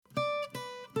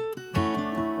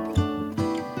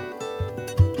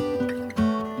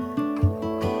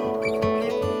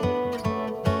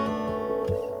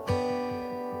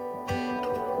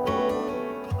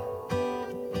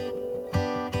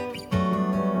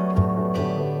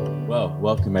Well,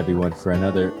 welcome everyone for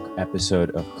another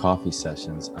episode of Coffee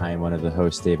Sessions. I am one of the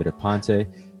hosts, David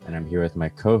Aponte, and I'm here with my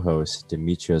co-host,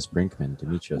 Demetrios Brinkman.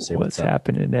 Demetrios, say what's up.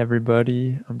 Happening,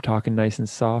 everybody? I'm talking nice and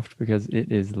soft because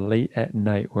it is late at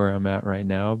night where I'm at right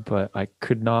now, but I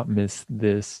could not miss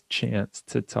this chance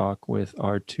to talk with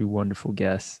our two wonderful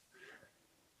guests.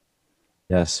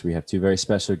 Yes, we have two very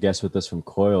special guests with us from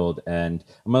Coiled, and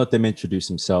I'm going to let them introduce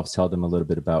themselves, tell them a little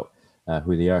bit about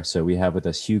who they are. So we have with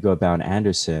us Hugo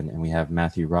Bown-Anderson, and we have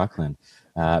Matthew Rockland.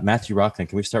 Matthew Rockland,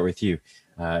 can we start with you?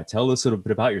 Tell us a little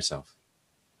bit about yourself.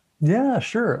 Yeah,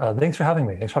 sure. Thanks for having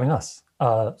me. Thanks for having us.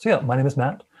 My name is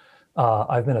Matt.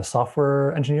 I've been a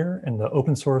software engineer in the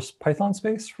open source Python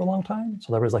space for a long time.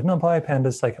 So libraries like NumPy,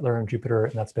 Pandas, Scikit-learn,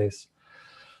 Jupyter in that space.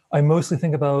 I mostly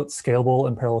think about scalable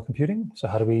and parallel computing. So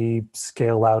how do we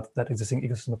scale out that existing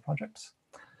ecosystem of projects?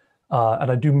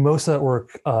 And I do most of that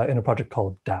work in a project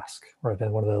called Dask, where I've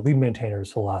been one of the lead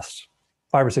maintainers for the last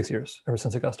 5 or 6 years, ever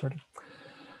since it got started.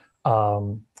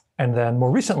 And then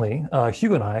more recently,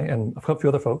 Hugo and I and a few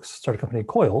other folks started a company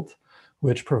Coiled,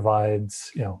 which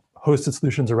provides hosted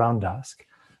solutions around Dask.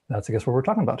 That's, I guess, what we're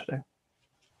talking about today.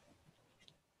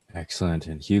 Excellent.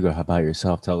 And Hugo, how about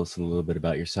yourself? Tell us a little bit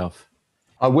about yourself.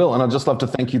 I will, and I'd just love to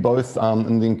thank you both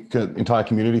and the entire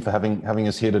community for having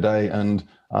us here today. And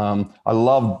I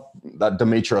love that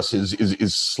Demetrios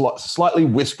is slightly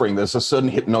whispering. There's a certain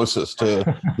hypnosis to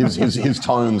his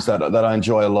tones that I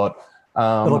enjoy a lot.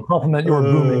 It'll complement your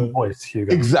booming voice,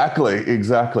 Hugo.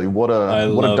 Exactly. What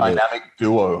a dynamic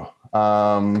duo.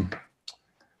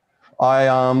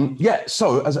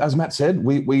 So as Matt said,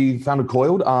 we founded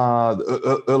Coiled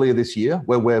earlier this year,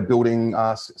 where we're building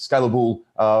scalable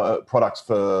products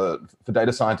for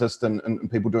data scientists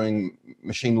and people doing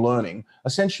machine learning.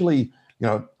 Essentially,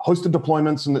 hosted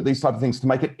deployments and these type of things to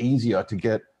make it easier to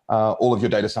get all of your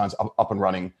data science up and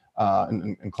running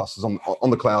in clusters on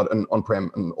the cloud and on-prem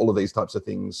and all of these types of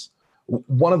things.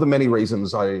 One of the many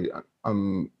reasons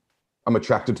I'm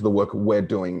attracted to the work we're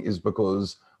doing is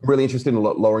because I'm really interested in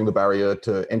lowering the barrier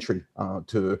to entry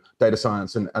to data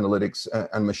science and analytics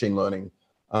and machine learning.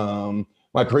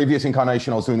 My previous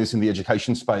incarnation, I was doing this in the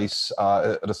education space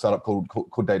at a startup called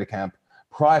DataCamp.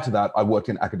 Prior to that, I worked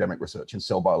in academic research in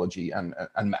cell biology and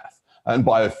math and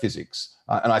biophysics.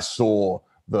 And I saw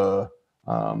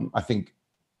I think,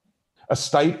 a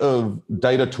state of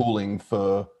data tooling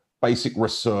for basic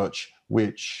research,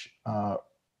 which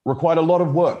required a lot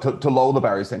of work to lower the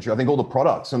barriers to entry. I think all the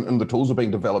products and the tools are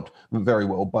being developed very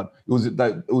well, but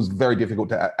it was very difficult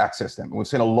to access them. And we've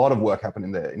seen a lot of work happen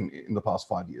in there in the past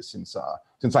 5 years since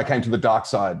I came to the dark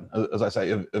side, as I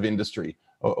say, of industry,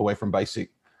 away from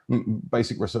basic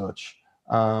research.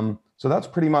 So that's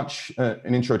pretty much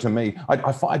an intro to me.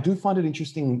 I do find it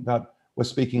interesting that we're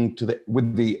speaking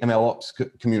with the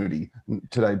MLOps community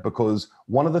today, because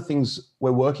one of the things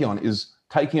we're working on is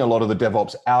taking a lot of the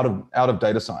DevOps out of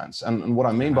data science. And what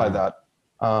I mean by that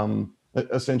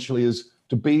essentially is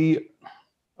to be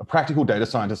a practical data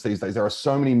scientist these days. There are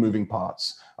so many moving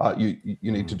parts you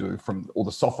need to do, from all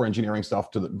the software engineering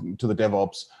stuff to the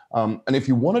DevOps. And if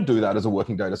you want to do that as a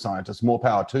working data scientist, more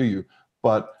power to you.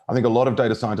 But I think a lot of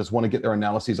data scientists want to get their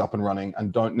analyses up and running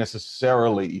and don't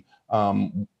necessarily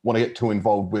want to get too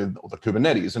involved with all the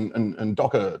Kubernetes and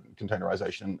Docker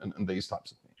containerization and these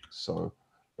types of things. So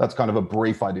that's kind of a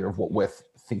brief idea of what we're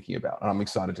thinking about. And I'm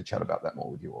excited to chat about that more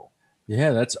with you all.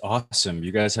 Yeah, that's awesome.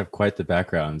 You guys have quite the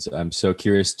backgrounds. I'm so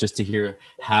curious just to hear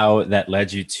how that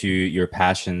led you to your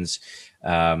passions,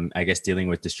 I guess, dealing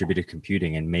with distributed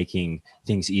computing and making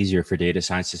things easier for data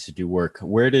scientists to do work.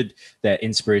 Where did that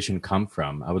inspiration come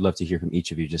from? I would love to hear from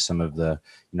each of you just some of the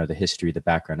history, the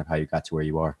background of how you got to where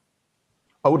you are.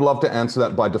 I would love to answer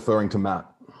that by deferring to Matt.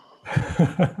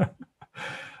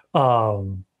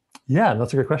 Yeah,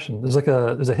 that's a great question.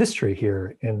 There's a history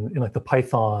here in like the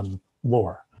Python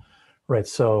lore, right?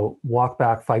 So walk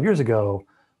back 5 years ago,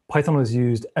 Python was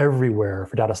used everywhere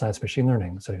for data science, machine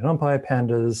learning. So NumPy,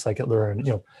 Pandas, Scikit-learn,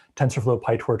 TensorFlow,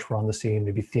 PyTorch were on the scene.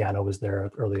 Maybe Theano was there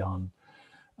early on,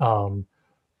 and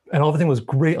everything was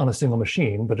great on a single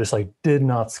machine, but just did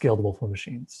not scale to multiple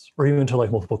machines, or even to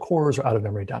multiple cores or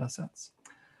out-of-memory data sets.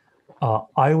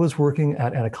 I was working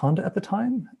at Anaconda at the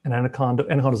time, and Anaconda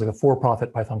is a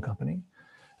for-profit Python company.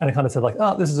 Anaconda said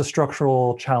this is a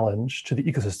structural challenge to the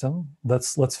ecosystem.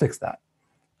 Let's fix that.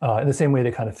 In the same way they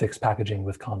kind of fixed packaging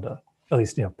with Conda, at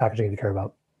least packaging if you care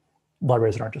about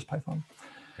libraries that aren't just Python.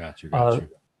 Got you.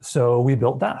 So we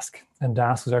built Dask, and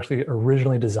Dask was actually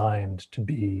originally designed to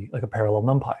be like a parallel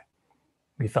NumPy.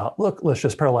 We thought, look, let's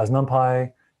just parallelize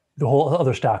NumPy. The whole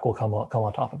other stack will come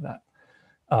on top of that.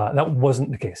 That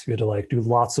wasn't the case. We had to do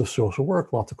lots of social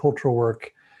work, lots of cultural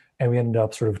work, and we ended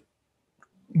up sort of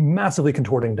massively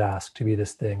contorting Dask to be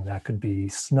this thing that could be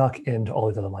snuck into all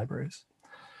these other libraries.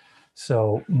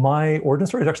 So my origin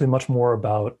story is actually much more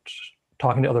about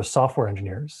talking to other software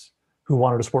engineers who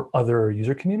wanted to support other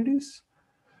user communities.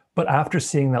 But after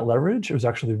seeing that leverage, it was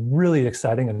actually really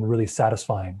exciting and really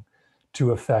satisfying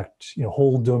to affect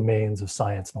whole domains of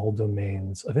science and whole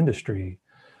domains of industry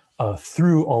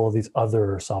through all of these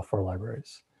other software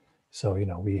libraries. So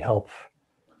we help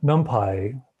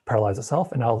NumPy parallelize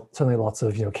itself, and now suddenly lots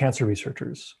of cancer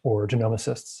researchers or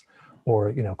genomicists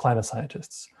or climate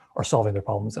scientists are solving their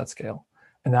problems at scale.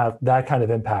 And that kind of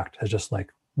impact has just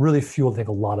like really fueled, I think,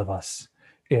 a lot of us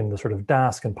in the sort of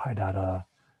Dask and PyData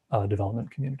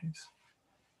development communities.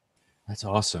 That's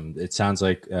awesome. It sounds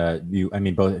like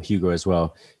both Hugo as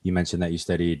well. You mentioned that you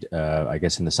studied, I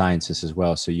guess, in the sciences as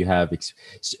well. So you have,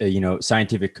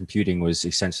 scientific computing was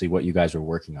essentially what you guys were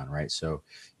working on, right? So,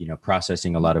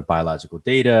 processing a lot of biological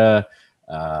data,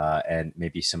 and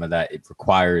maybe some of that it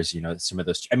requires, some of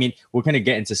those. I mean, we're going to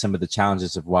get into some of the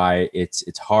challenges of why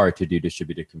it's hard to do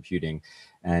distributed computing,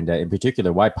 and in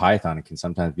particular, why Python can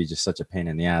sometimes be just such a pain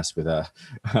in the ass with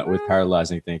with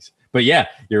parallelizing things. But yeah,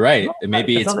 you're right.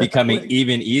 Maybe it's becoming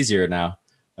even easier now.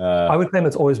 I would claim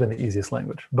it's always been the easiest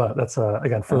language, but that's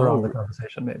again further on in the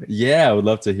conversation, maybe. Yeah, I would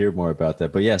love to hear more about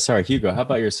that. But yeah, sorry, Hugo, how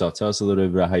about yourself? Tell us a little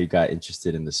bit about how you got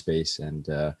interested in the space. And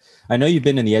I know you've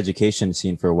been in the education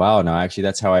scene for a while now. Actually,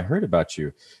 that's how I heard about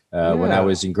you. When I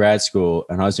was in grad school,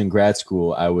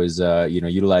 I was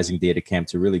utilizing DataCamp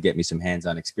to really get me some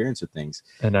hands-on experience with things.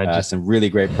 And I just some really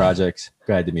great projects.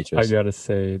 Go ahead, Demetrius. I gotta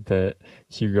say that,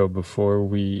 Hugo, before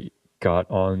we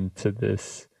got on to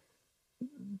this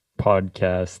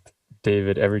podcast,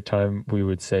 David, every time we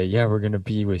would say, yeah, we're going to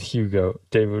be with Hugo,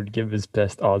 David would give his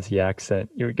best Aussie accent.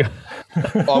 You would go,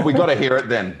 oh, we got to hear it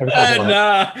then.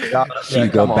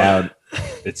 Hugo Bound.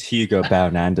 It's Hugo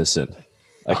Bound Anderson.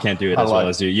 I can't do it as well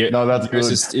as you. No, that's good.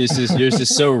 Yours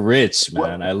is so rich,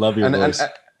 man. I love your voice.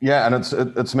 And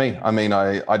it's me. I mean,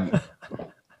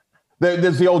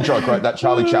 there's the old joke, right? That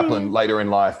Charlie Chaplin later in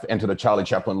life entered a Charlie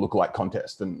Chaplin lookalike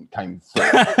contest and came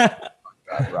third.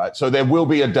 Right. So there will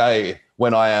be a day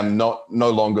when I am no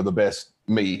longer the best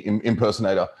me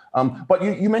impersonator. But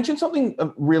you mentioned something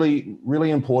really,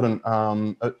 really important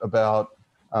about,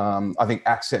 I think,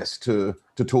 access to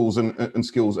tools and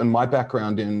skills. And my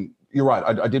background you're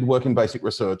right, I did work in basic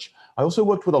research. I also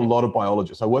worked with a lot of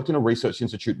biologists. I worked in a research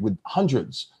institute with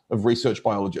hundreds of research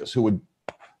biologists who were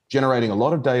generating a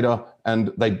lot of data,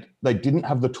 and they didn't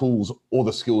have the tools or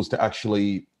the skills to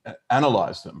actually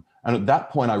analyze them. And at that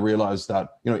point, I realized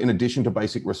that, in addition to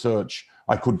basic research,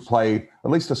 I could play at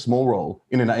least a small role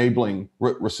in enabling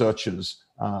researchers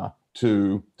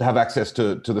to have access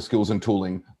to the skills and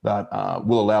tooling that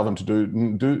will allow them to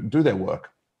do their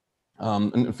work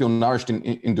and feel nourished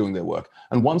in doing their work.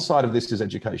 And one side of this is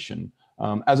education,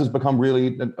 as has become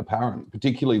really apparent,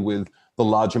 particularly with the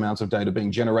large amounts of data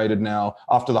being generated now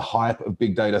after the hype of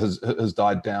big data has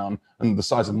died down, and the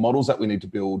size of models that we need to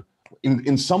build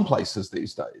in some places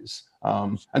these days.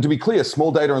 And to be clear,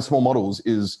 small data and small models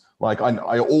is like,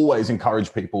 I always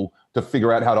encourage people to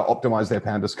figure out how to optimize their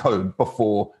pandas code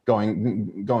before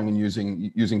going and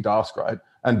using Dask, right?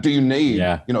 And do you need,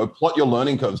 plot your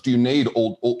learning curves? Do you need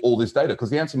all this data? Because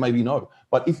the answer may be no.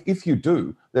 But if you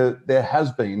do, there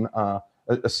has been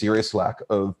a serious lack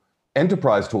of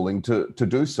enterprise tooling to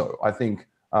do so. I think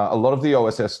a lot of the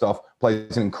OSS stuff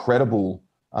plays an incredible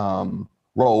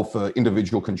role for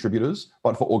individual contributors,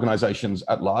 but for organizations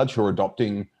at large who are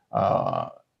adopting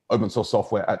open source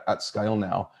software at scale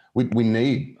now, we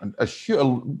need a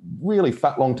really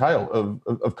fat long tail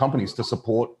of companies to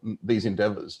support these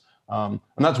endeavors. And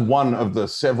that's one of the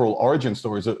several origin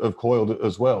stories of Coiled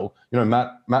as well.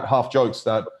 Matt half jokes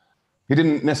that he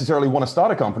didn't necessarily want to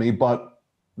start a company, but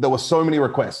there were so many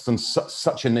requests and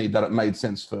such a need that it made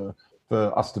sense for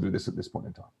us to do this at this point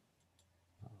in time.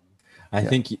 I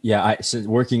think, so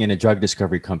working in a drug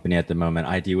discovery company at the moment,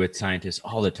 I deal with scientists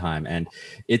all the time. And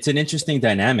it's an interesting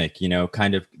dynamic,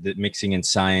 kind of the mixing in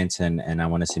science and I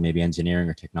want to say maybe engineering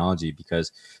or technology,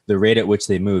 because the rate at which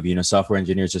they move, software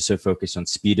engineers are so focused on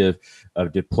speed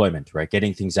of deployment, right?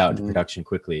 Getting things out into production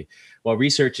quickly. While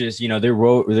researchers, their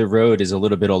road is a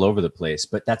little bit all over the place,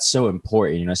 but that's so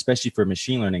important, especially for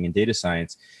machine learning and data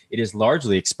science. It is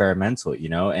largely experimental,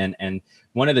 and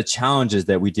one of the challenges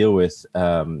that we deal with,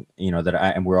 and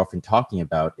we're often talking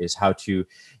about is how to,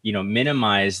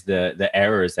 minimize the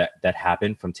errors that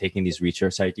happen from taking these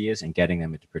research ideas and getting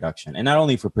them into production. And not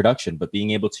only for production, but being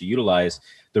able to utilize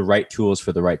the right tools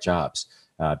for the right jobs.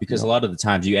 Because a lot of the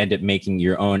times you end up making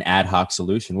your own ad hoc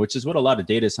solution, which is what a lot of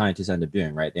data scientists end up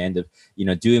doing, right? They end up,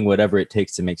 doing whatever it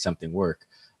takes to make something work.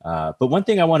 But one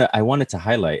thing I wanted to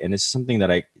highlight, and it's something that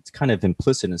it's kind of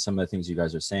implicit in some of the things you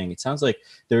guys are saying. It sounds like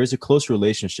there is a close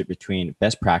relationship between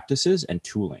best practices and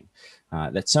tooling.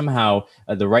 That somehow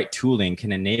the right tooling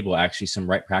can enable actually some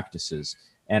right practices.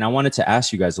 And I wanted to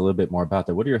ask you guys a little bit more about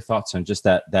that. What are your thoughts on just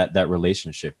that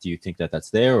relationship? Do you think that that's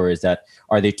there, or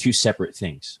are they two separate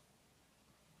things?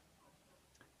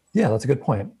 Yeah, that's a good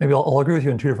point. Maybe I'll agree with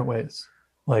you in two different ways.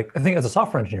 Like, I think as a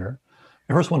software engineer,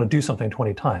 I first want to do something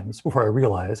 20 times before I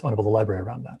realize I want to build a library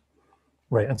around that,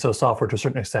 right? And so software, to a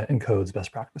certain extent, encodes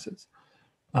best practices.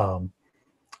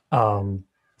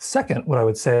 Second, what I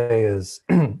would say is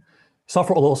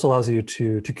software also allows you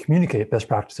to communicate best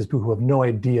practices to people who have no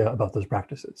idea about those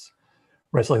practices,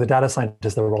 right? So like the data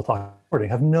scientists that we're all talking about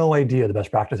have no idea the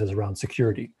best practices around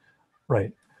security,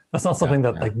 right? That's not something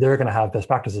that like they're going to have best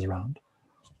practices around.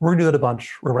 We're gonna do that a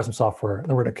bunch. We're gonna write some software, and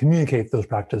we're gonna communicate those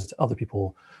practices to other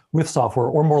people with software,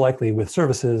 or more likely with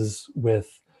services,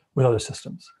 with other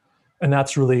systems. And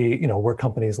that's really, where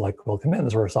companies like Coiled come in,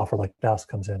 is where software like Dask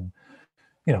comes in.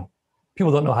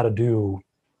 People don't know how to do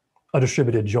a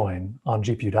distributed join on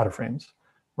GPU data frames,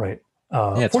 right?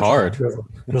 It's hard.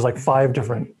 There's like 5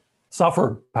 different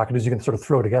software packages you can sort of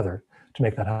throw together to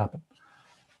make that happen.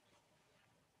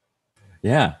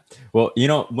 Yeah. Well,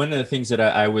 one of the things that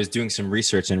I was doing some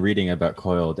research and reading about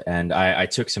Coiled, and I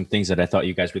took some things that I thought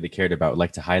you guys really cared about,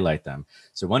 like to highlight them.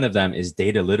 So one of them is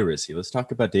data literacy. Let's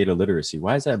talk about data literacy.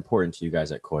 Why is that important to you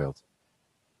guys at Coiled?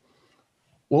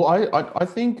 Well, I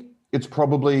think it's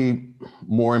probably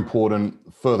more important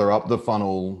further up the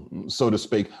funnel, so to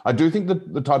speak. I do think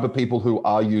that the type of people who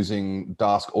are using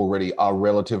Dask already are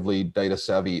relatively data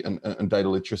savvy and data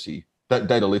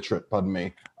literate, pardon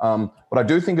me. But I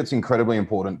do think it's incredibly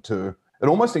important it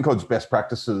almost encodes best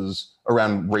practices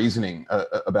around reasoning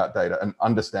about data and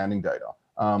understanding data.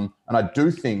 And I do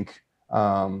think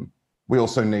we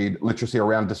also need literacy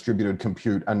around distributed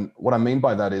compute. And what I mean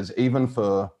by that is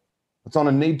it's on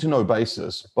a need to know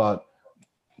basis, but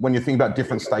when you think about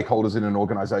different stakeholders in an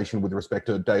organization with respect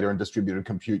to data and distributed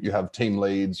compute, you have team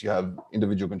leads, you have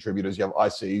individual contributors, you have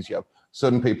ICs, you have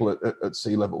certain people at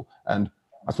C-level. And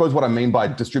I suppose what I mean by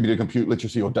distributed compute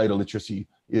literacy or data literacy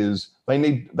is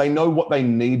they know what they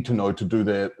need to know to do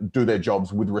their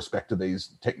jobs with respect to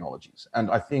these technologies. And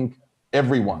I think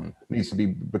everyone needs to be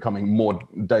becoming more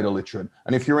data literate.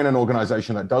 And if you're in an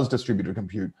organization that does distributed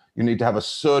compute, you need to have a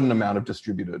certain amount of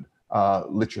distributed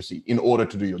literacy in order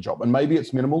to do your job. And maybe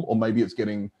it's minimal, or maybe it's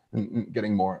getting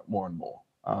more and more.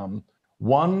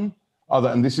 One other,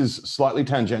 and this is slightly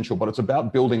tangential, but it's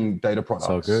about building data products.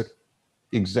 So good.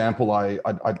 Example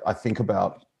I think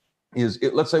about is,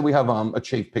 let's say we have a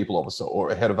chief people officer or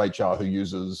a head of HR who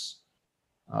uses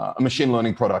a machine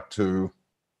learning product to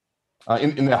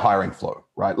in their hiring flow,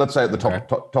 right? Let's say at the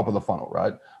top of the funnel,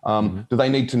 right? Do they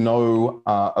need to know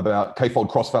about k-fold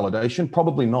cross-validation?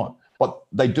 Probably not, but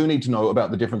they do need to know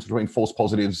about the difference between false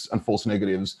positives and false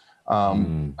negatives,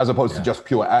 as opposed to just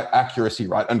pure accuracy,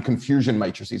 right? And confusion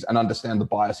matrices, and understand the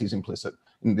biases implicit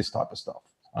in this type of stuff.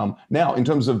 Now, in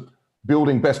terms of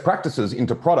building best practices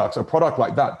into products, a product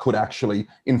like that could actually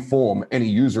inform any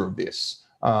user of this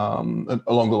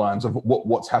along the lines of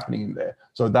what's happening in there.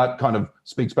 So that kind of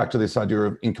speaks back to this idea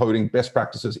of encoding best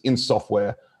practices in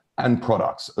software and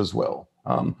products as well.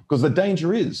 Because the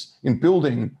danger is in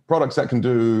building products that can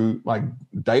do like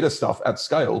data stuff at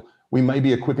scale, we may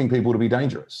be equipping people to be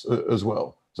dangerous as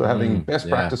well. So having best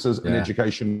practices and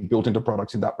education built into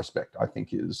products in that respect, I think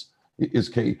is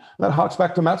key. That harks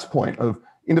back to Matt's point of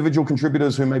individual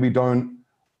contributors who maybe don't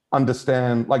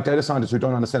understand, like data scientists who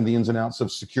don't understand the ins and outs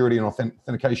of security and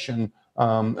authentication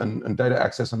and data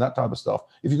access and that type of stuff.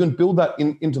 If you can build that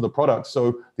into the product,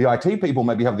 so the IT people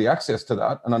maybe have the access to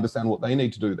that and understand what they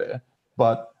need to do there,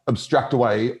 but abstract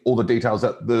away all the details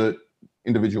that the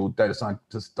individual data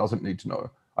scientist doesn't need to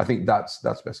know. I think that's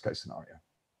best case scenario.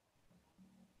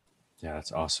 Yeah,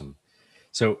 that's awesome.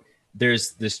 So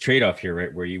there's this trade-off here,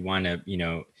 right, where you want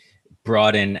to,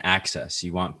 broaden access.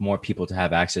 You want more people to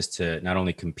have access to not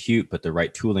only compute, but the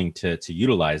right tooling to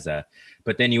utilize that.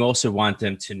 But then you also want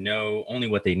them to know only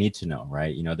what they need to know,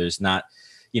 right? There's not,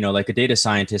 like a data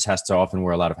scientist has to often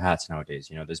wear a lot of hats nowadays.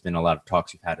 There's been a lot of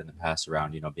talks we've had in the past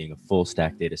around, being a full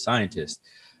stack data scientist.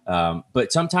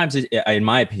 But sometimes, in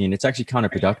my opinion, it's actually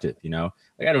counterproductive.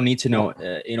 Like I don't need to know,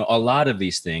 a lot of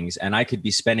these things, and I could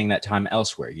be spending that time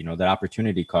elsewhere. That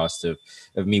opportunity cost of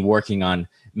me working on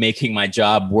making my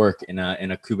job work in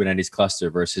a Kubernetes cluster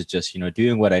versus just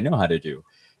doing what I know how to do.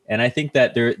 And I think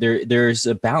that there's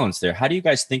a balance there. How do you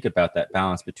guys think about that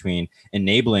balance between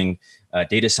enabling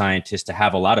data scientists to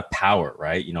have a lot of power,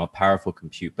 right? Powerful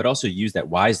compute, but also use that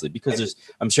wisely? Because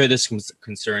I'm sure there's some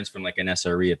concerns from like an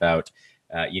SRE about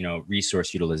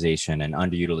resource utilization and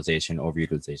underutilization,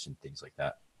 overutilization, things like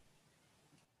that.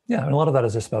 Yeah, and a lot of that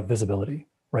is just about visibility,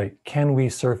 right? Can we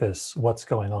surface what's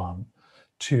going on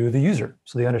to the user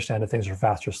so they understand if things are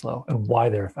fast or slow and why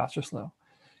they're fast or slow?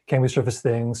 Can we surface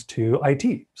things to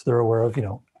IT so they're aware of,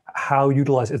 how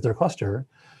utilized is their cluster?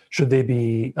 Should they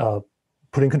be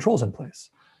putting controls in place?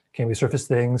 Can we surface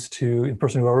things to the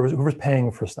person whoever's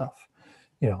paying for stuff?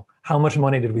 How much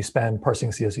money did we spend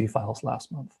parsing CSV files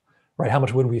last month, right? How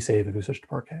much would we save if we switched to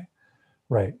Parquet,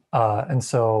 right? And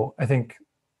so I think,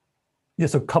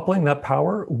 so coupling that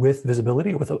power with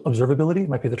visibility, with observability,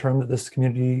 might be the term that this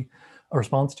community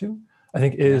responds to, I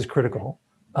think is critical.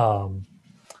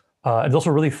 It's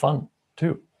also really fun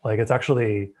too. Like it's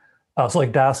actually, so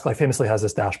like Dask famously has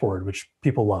this dashboard, which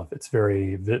people love. It's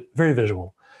very, very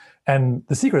visual. And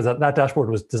the secret is that dashboard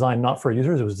was designed not for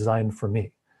users, it was designed for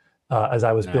me. As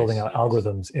I was building out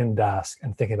algorithms in Dask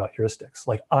and thinking about heuristics.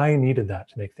 Like I needed that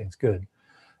to make things good.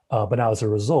 But now as a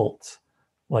result,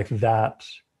 like that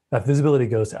visibility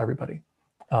goes to everybody.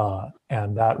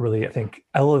 And that really, I think,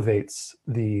 elevates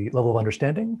the level of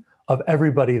understanding of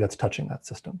everybody that's touching that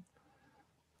system.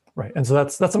 Right. And so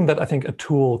that's something that I think a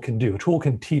tool can do. A tool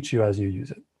can teach you as you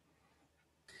use it.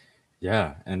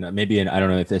 Yeah, and maybe, and I don't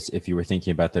know if you were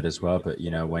thinking about that as well, but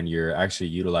when you're actually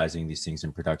utilizing these things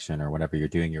in production or whenever you're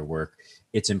doing your work,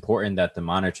 it's important that the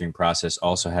monitoring process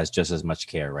also has just as much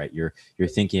care, right? You're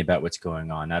thinking about what's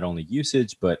going on, not only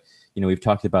usage, but we've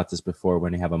talked about this before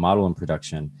when you have a model in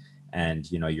production,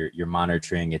 and you're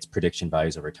monitoring its prediction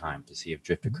values over time to see if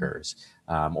drift occurs,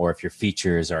 or if your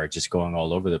features are just going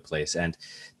all over the place. And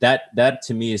that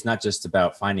to me is not just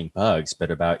about finding bugs,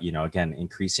 but about again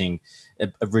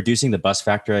reducing the bust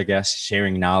factor, I guess,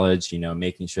 sharing knowledge,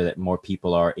 making sure that more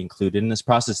people are included in this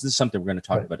process. This is something we're going to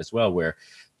talk about as well, where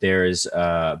there's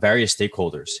various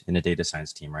stakeholders in a data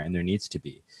science team, right? And there needs to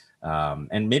be,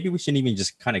 and maybe we shouldn't even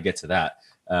just kind of get to that.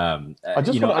 I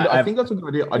think that's a good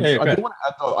idea. I do want to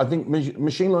add, though, I think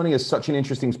machine learning is such an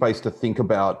interesting space to think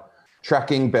about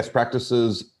tracking best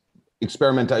practices,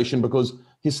 experimentation, because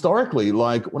historically,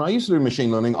 like when I used to do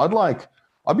machine learning,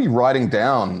 I'd be writing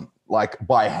down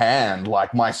by hand,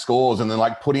 my scores, and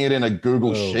then putting it in a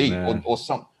Google sheet or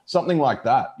something like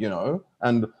that,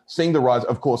 and seeing the rise.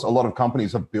 Of course, a lot of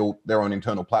companies have built their own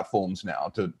internal platforms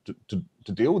now to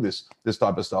deal with this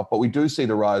type of stuff, but we do see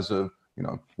the rise of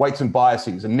weights and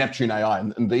biases and Neptune AI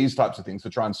and these types of things to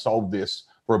try and solve this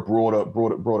for a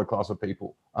broader class of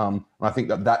people. And I think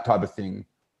that type of thing,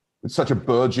 it's such a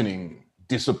burgeoning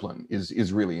discipline,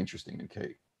 is really interesting and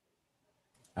key.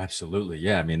 Absolutely.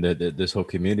 Yeah. I mean, this whole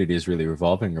community is really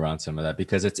revolving around some of that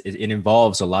because it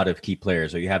involves a lot of key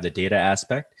players. So you have the data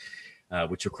aspect,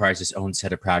 which requires its own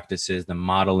set of practices, the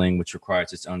modeling, which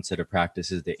requires its own set of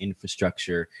practices, the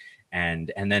infrastructure,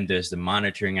 and then there's the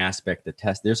monitoring aspect, the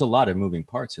test. There's a lot of moving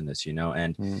parts in this,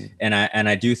 and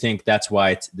I do think that's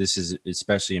why this is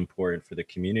especially important for the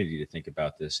community to think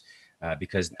about this,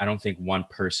 because I don't think one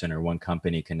person or one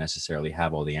company can necessarily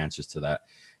have all the answers to that.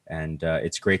 And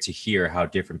it's great to hear how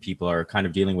different people are kind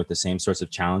of dealing with the same sorts of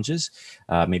challenges,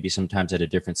 maybe sometimes at a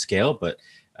different scale, but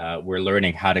we're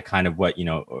learning how to kind of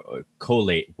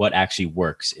collate what actually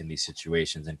works in these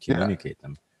situations and communicate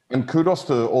them. And kudos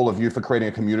to all of you for creating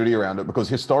a community around it, because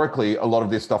historically, a lot of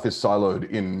this stuff is siloed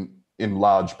in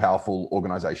large, powerful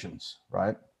organizations,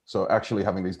 right? So actually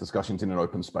having these discussions in an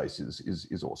open space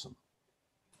is awesome.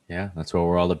 Yeah, that's what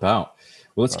we're all about.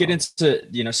 Well, let's get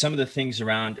into some of the things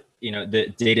around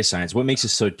the data science. What makes it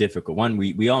so difficult? One,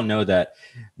 we all know that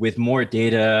with more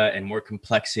data and more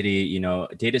complexity,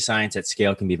 data science at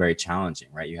scale can be very challenging,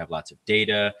 right? You have lots of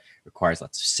data, requires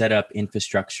lots of setup,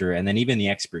 infrastructure, and then even the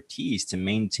expertise to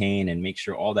maintain and make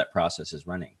sure all that process is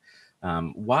running.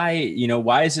 Why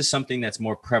is this something that's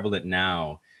more prevalent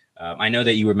now? I know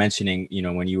that you were mentioning,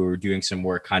 when you were doing some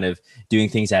work, kind of doing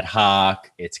things ad hoc,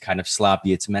 it's kind of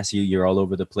sloppy, it's messy, you're all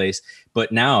over the place.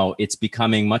 But now it's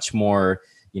becoming much more,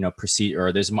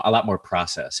 or there's a lot more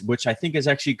process, which I think is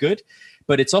actually good.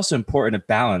 But it's also important to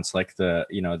balance like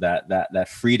that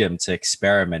freedom to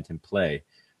experiment and play.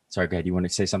 Sorry, go ahead. You want to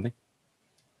say something?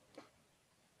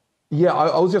 Yeah,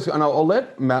 I was just, and I'll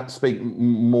let Matt speak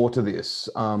more to this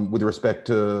with respect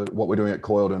to what we're doing at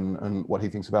Coiled and what he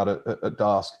thinks about it at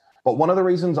Dask. But one of the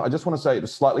reasons, I just want to say it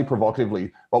slightly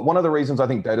provocatively, but one of the reasons I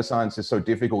think data science is so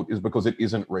difficult is because it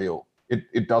isn't real.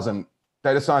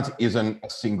 Data science isn't a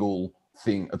single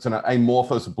thing. It's an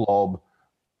amorphous blob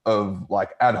of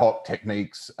ad hoc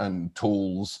techniques and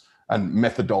tools and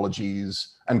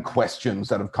methodologies and questions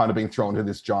that have kind of been thrown into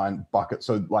this giant bucket.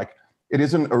 So it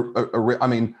isn't I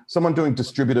mean, someone doing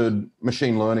distributed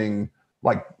machine learning,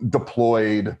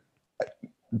 deployed,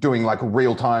 doing like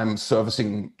real-time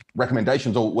servicing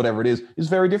recommendations or whatever it is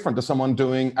very different to someone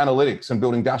doing analytics and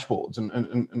building dashboards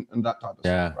and that type of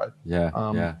stuff, right?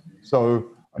 Yeah.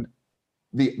 So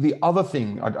the other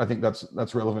thing I think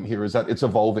that's relevant here is that it's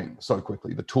evolving so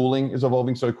quickly. The tooling is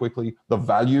evolving so quickly. The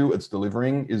value it's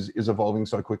delivering is evolving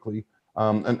so quickly,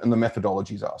 and the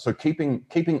methodologies are. So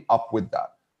keeping up with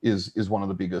that is one of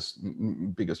the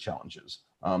biggest challenges.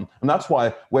 And that's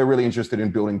why we're really interested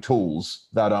in building tools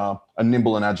that are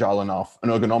nimble and agile enough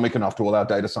and ergonomic enough to allow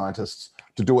data scientists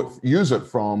to use it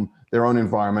from their own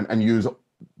environment and use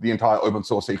the entire open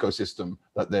source ecosystem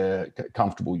that they're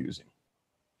comfortable using.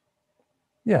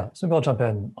 Yeah, so maybe I'll jump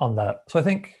in on that. So I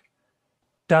think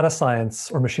data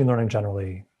science or machine learning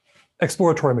generally,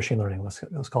 exploratory machine learning,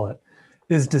 let's call it,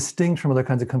 is distinct from other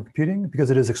kinds of computing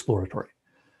because it is exploratory,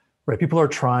 right? People are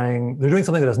they're doing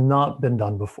something that has not been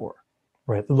done before,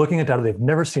 right? They're looking at data they've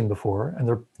never seen before, and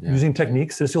they're using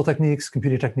techniques, statistical techniques,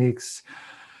 computing techniques,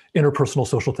 interpersonal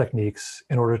social techniques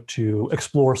in order to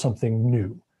explore something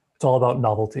new. It's all about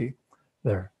novelty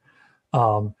there.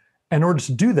 In order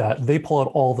to do that, they pull out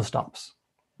all the stops,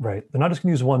 right? They're not just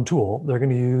gonna use one tool. They're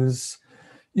gonna use,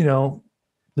 they're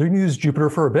gonna use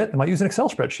Jupyter for a bit. They might use an Excel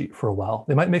spreadsheet for a while.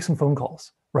 They might make some phone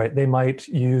calls, right? They might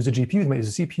use a GPU, they might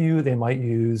use a CPU, they might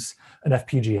use an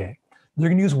FPGA. They're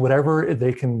gonna use whatever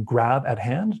they can grab at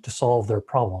hand to solve their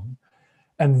problem.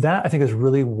 And that, I think, is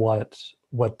really what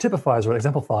typifies or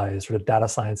exemplifies sort of data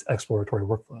science exploratory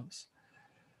workflows.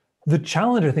 The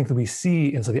challenge, I think, that we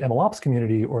see in the MLOps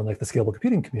community or in like the scalable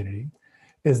computing community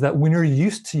is that when you're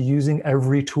used to using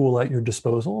every tool at your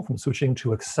disposal, from switching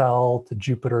to Excel, to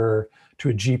Jupyter, to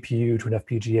a GPU, to an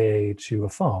FPGA, to a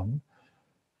phone,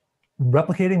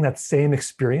 replicating that same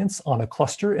experience on a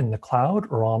cluster in the cloud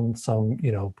or on some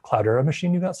Cloudera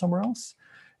machine you got somewhere else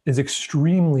is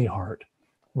extremely hard,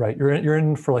 right? You're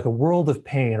in for like a world of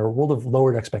pain or a world of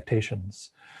lowered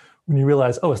expectations when you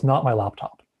realize, oh, it's not my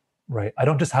laptop, right? I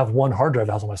don't just have one hard drive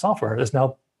that has all my software. There's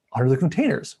now hundreds of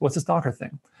containers. What's this Docker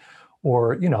thing?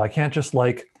 Or, I can't just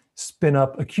like spin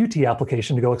up a Qt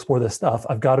application to go explore this stuff.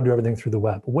 I've got to do everything through the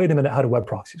web. Wait a minute, how do web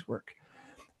proxies work?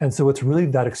 And so it's really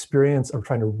that experience of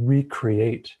trying to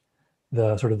recreate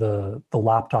the sort of the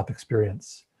laptop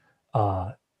experience,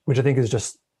 which I think is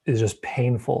just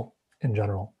painful in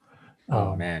general.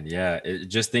 Oh man, yeah.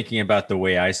 Just thinking about the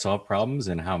way I solve problems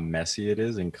and how messy it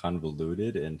is and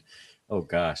convoluted, and oh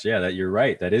gosh, yeah, that you're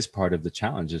right. That is part of the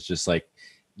challenge. It's just like,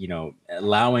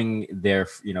 allowing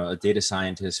a data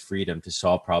scientist freedom to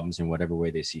solve problems in whatever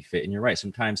way they see fit. And you're right.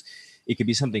 Sometimes it could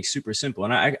be something super simple.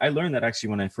 And I learned that actually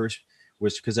when I first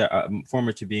was, because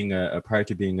prior to being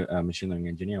a machine learning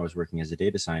engineer, I was working as a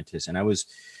data scientist. And I was,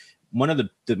 one of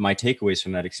my takeaways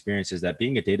from that experience is that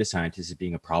being a data scientist is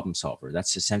being a problem solver.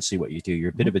 That's essentially what you do.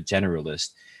 You're a bit of a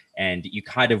generalist and you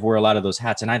kind of wear a lot of those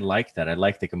hats. And I like that. I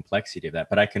like the complexity of that.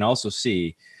 But I can also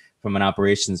see from an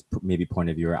operations maybe point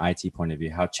of view or IT point of view,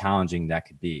 how challenging that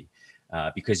could be,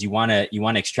 because you want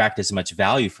to extract as much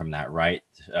value from that, right,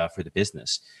 for the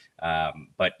business.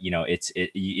 But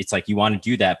it's like you want to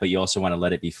do that, but you also want to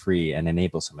let it be free and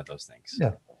enable some of those things.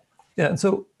 Yeah, and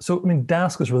so I mean,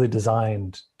 Dask was really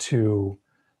designed to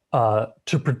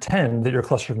pretend that your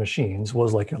cluster of machines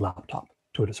was like your laptop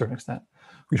to a certain extent.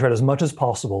 We tried as much as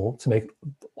possible to make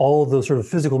all of those sort of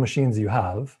physical machines you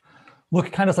have look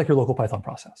kind of like your local Python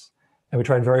process. And we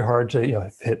tried very hard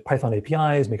to hit Python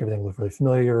APIs, make everything look really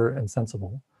familiar and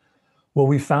sensible. What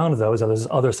we found, though, is that there's this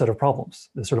other set of problems,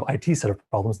 this sort of IT set of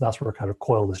problems, and that's where kind of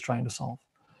Coiled is trying to solve.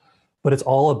 But it's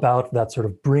all about that sort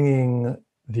of bringing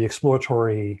the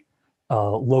exploratory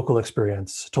local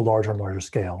experience to larger and larger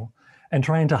scale and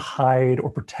trying to hide or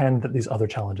pretend that these other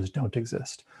challenges don't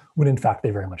exist, when in fact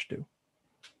they very much do.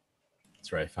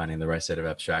 That's right, finding the right set of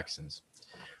abstractions.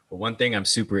 Well, one thing I'm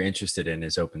super interested in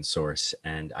is open source.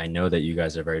 And I know that you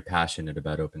guys are very passionate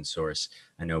about open source.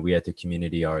 I know we at the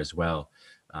community are as well.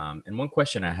 And one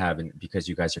question I have, and because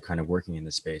you guys are kind of working in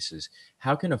this space, is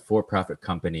how can a for-profit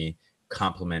company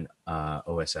complement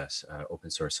OSS, open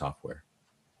source software?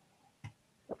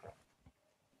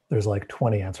 There's like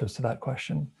 20 answers to that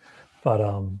question, but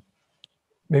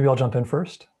maybe I'll jump in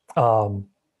first. So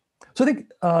I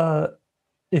think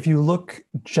if you look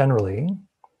generally,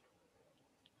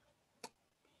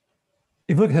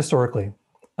 if you look historically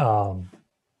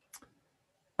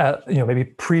at maybe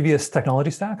previous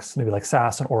technology stacks, maybe like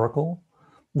SAS and Oracle,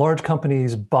 large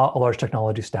companies bought a large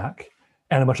technology stack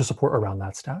and a bunch of support around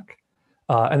that stack,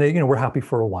 and they were happy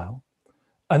for a while.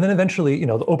 And then eventually,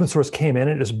 the open source came in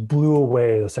and it just blew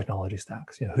away those technology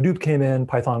stacks. Hadoop came in,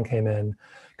 Python came in.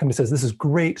 Company says, this is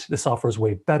great. This software is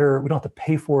way better. We don't have to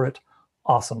pay for it.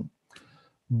 Awesome.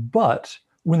 But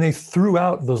when they threw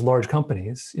out those large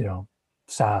companies,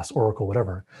 SaaS, Oracle,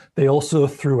 whatever, they also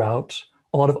threw out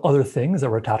a lot of other things that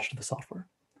were attached to the software.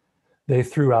 They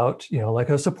threw out, like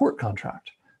a support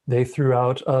contract. They threw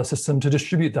out a system to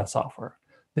distribute that software.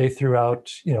 They threw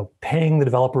out, paying the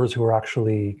developers who are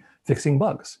actually fixing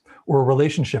bugs, or a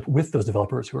relationship with those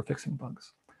developers who are fixing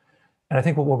bugs. And I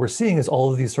think what we're seeing is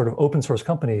all of these sort of open source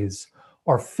companies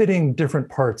are fitting different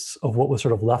parts of what was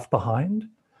sort of left behind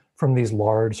from these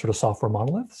large sort of software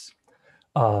monoliths.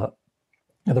 They're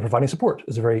providing support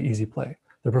is a very easy play.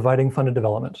 They're providing funded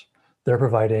development. They're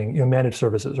providing managed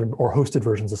services or hosted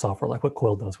versions of software, like what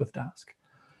Coiled does with Dask.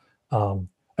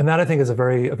 And that, I think, is a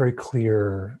very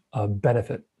clear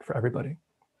benefit for everybody.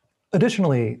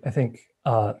 Additionally, I think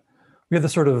we have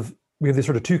these sort of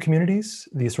two communities,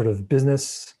 these sort of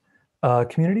business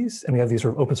communities, and we have these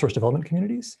sort of open source development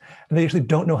communities, and they actually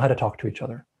don't know how to talk to each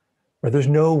other. Right? There's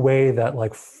no way that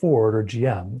like Ford or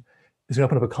GM is going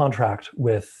to open up a contract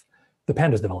with the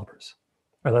Pandas developers.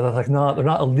 Right? They're not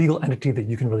a legal entity that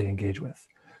you can really engage with.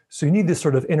 So you need this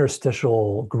sort of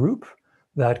interstitial group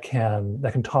that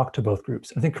can talk to both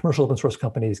groups. I think commercial open source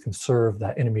companies can serve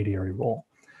that intermediary role,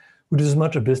 which is as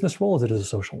much a business role as it is a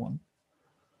social one.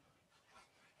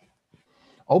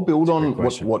 I'll build on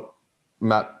what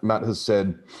Matt has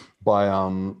said by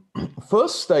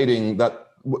first stating that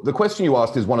the question you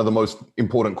asked is one of the most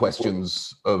important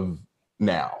questions of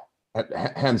now,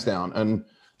 hands down. And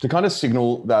to kind of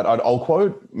signal that, I'll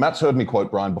quote, Matt's heard me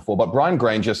quote Brian before, but Brian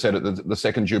Granger said at the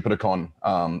second JupyterCon,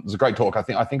 it was a great talk,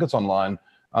 I think it's online,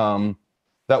 and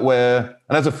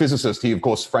as a physicist, he of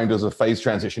course framed it as a phase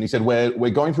transition. He said, we're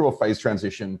going through a phase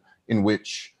transition in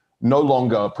which no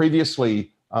longer,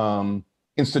 previously,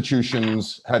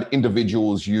 institutions had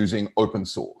individuals using open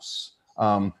source.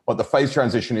 But the phase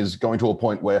transition is going to a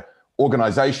point where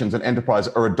organizations and enterprise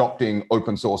are adopting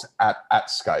open source at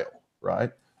scale,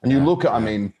 right? And you look at, I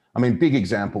mean, big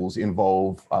examples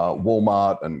involve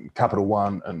Walmart and Capital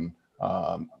One and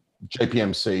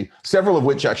JPMC, several of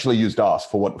which actually used us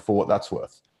for what that's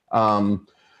worth.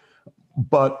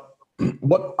 But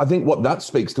what that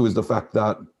speaks to is the fact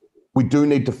that we do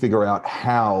need to figure out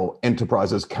how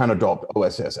enterprises can adopt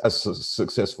OSS as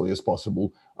successfully as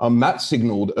possible. Matt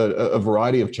signaled a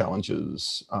variety of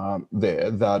challenges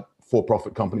there that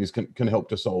for-profit companies can help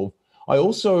to solve. I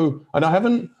also, and I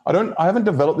haven't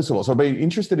developed this a lot, so I'd be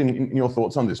interested in your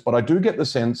thoughts on this, but I do get the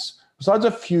sense, besides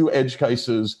a few edge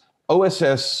cases,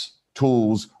 OSS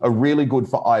tools are really good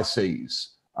for ICs,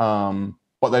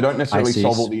 but they don't necessarily ICs.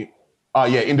 solve all the,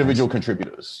 individual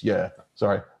contributors. Yeah,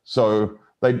 sorry. So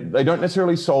they don't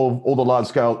necessarily solve all the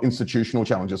large-scale institutional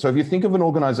challenges. So if you think of an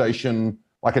organization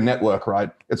like a network, right?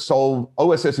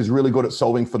 OSS is really good at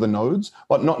solving for the nodes,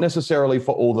 but not necessarily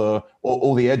for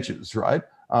all the edges, right?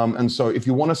 And so if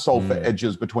you want to solve for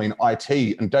edges between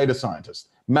IT and data scientists,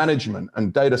 management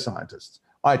and data scientists,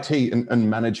 IT and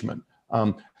management,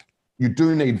 you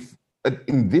do need,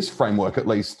 in this framework at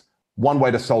least, one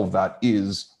way to solve that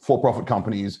is for-profit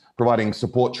companies providing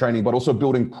support training, but also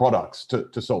building products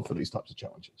to solve for these types of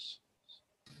challenges.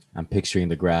 I'm picturing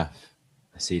the graph.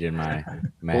 I see it in my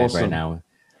head right now.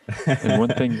 And one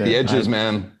thing that the edges,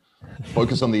 man,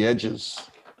 focus on the edges.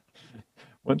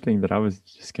 One thing that I was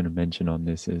just going to mention on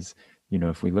this is,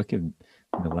 if we look at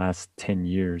the last 10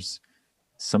 years,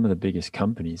 some of the biggest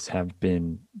companies have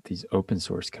been these open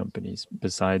source companies,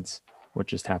 besides what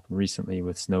just happened recently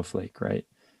with Snowflake, right?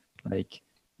 Like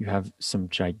you have some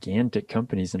gigantic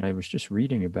companies, and I was just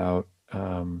reading about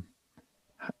an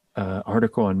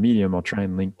article on Medium, I'll try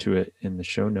and link to it in the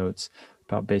show notes,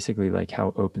 about basically like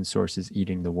how open source is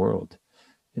eating the world.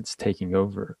 It's taking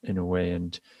over in a way.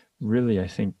 And really, I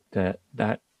think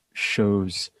that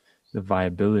shows the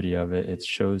viability of it. It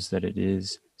shows that it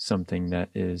is something that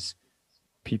is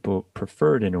people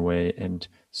preferred in a way. And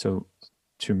so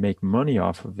to make money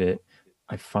off of it,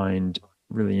 I find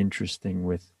really interesting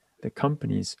with the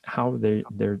companies, how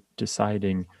they're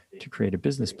deciding to create a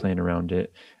business plan around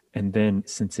it. And then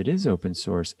since it is open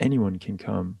source, anyone can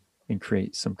come and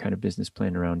create some kind of business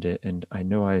plan around it. And I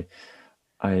know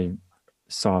I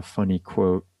saw a funny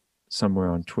quote somewhere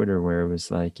on Twitter where it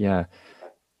was like, yeah,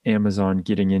 Amazon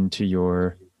getting into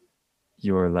your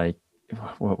like,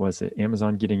 what was it?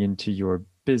 Amazon getting into your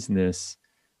business.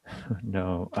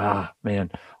 No,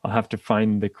 man, I'll have to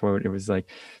find the quote. It was like,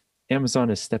 Amazon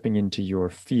is stepping into your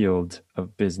field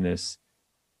of business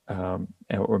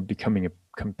or becoming a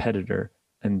competitor.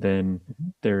 And then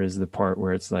there is the part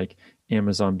where it's like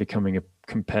Amazon becoming a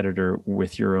competitor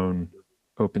with your own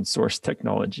open source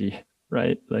technology,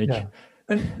 right? Like, yeah.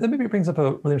 And that maybe brings up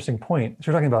a really interesting point.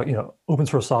 So you're talking about, open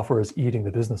source software is eating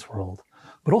the business world.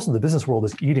 but also the business world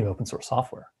is eating open source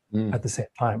software at the same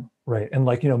time, right? And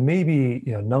like, maybe,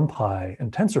 NumPy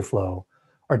and TensorFlow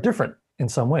are different in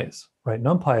some ways, right?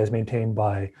 NumPy is maintained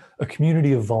by a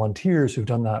community of volunteers who've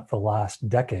done that for the last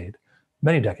decade,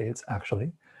 many decades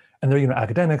actually. And they're,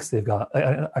 academics, they've got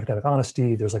academic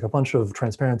honesty, there's like a bunch of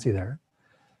transparency there.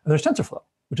 And there's TensorFlow,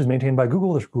 which is maintained by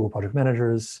Google, there's Google project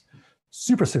managers,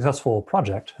 super successful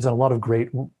project, has done a lot of great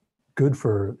good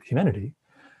for humanity.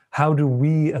 How do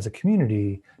we as a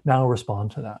community now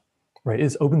respond to that, right?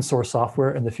 Is open source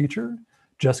software in the future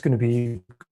just going to be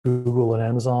Google and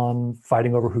Amazon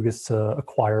fighting over who gets to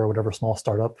acquire whatever small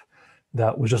startup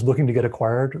that was just looking to get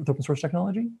acquired with open source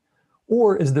technology?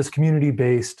 Or is this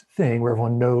community-based thing where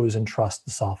everyone knows and trusts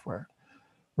the software,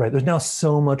 right? There's now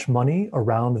so much money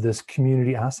around this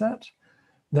community asset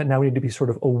that now we need to be sort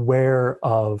of aware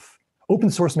of,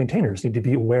 open source maintainers need to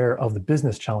be aware of the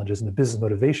business challenges and the business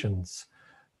motivations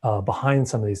behind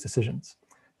some of these decisions.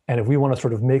 And if we want to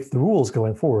sort of make the rules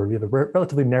going forward, we have a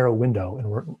relatively narrow window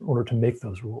in order to make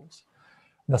those rules.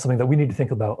 And that's something that we need to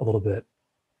think about a little bit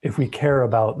if we care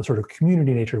about the sort of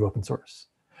community nature of open source.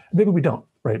 Maybe we don't,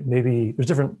 right? Maybe there's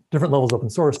different levels of open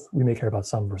source. We may care about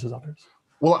some versus others.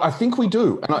 Well, I think we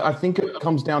do. And I think it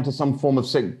comes down to some form of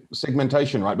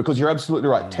segmentation, right? Because you're absolutely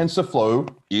right.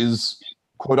 TensorFlow is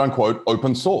quote unquote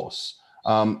open source.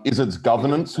 Is its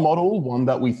governance model one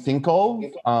that we think of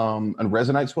and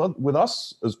resonates with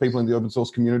us as people in the open source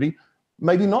community?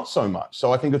 Maybe not so much.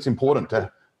 So I think it's important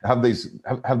to have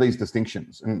these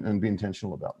distinctions and be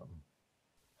intentional about them.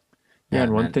 Yeah,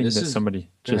 and one thing that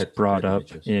somebody just brought up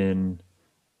in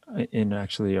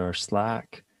actually our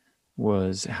Slack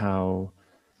was how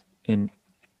in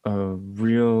a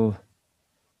real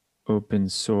open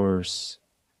source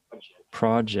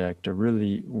project, a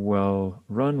really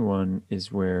well-run one,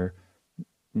 is where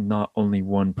not only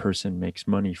one person makes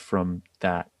money from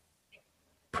that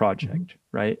project,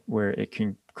 right? Where it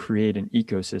can create an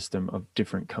ecosystem of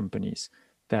different companies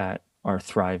that are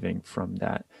thriving from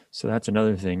that. So that's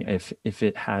another thing. If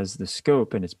it has the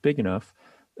scope and it's big enough,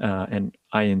 and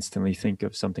I instantly think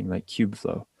of something like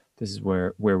Kubeflow. This is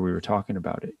where we were talking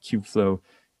about it. Kubeflow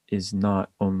is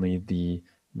not only the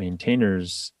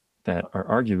maintainers that are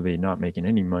arguably not making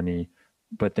any money,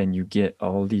 but then you get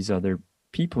all these other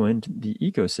people into the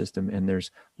ecosystem, and there's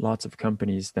lots of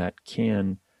companies that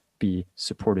can be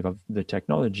supportive of the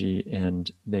technology,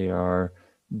 and they are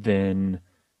then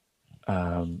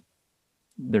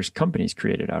there's companies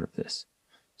created out of this.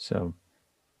 So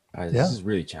this is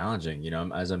really challenging,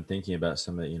 as I'm thinking about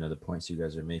some of the points you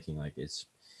guys are making. Like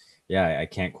I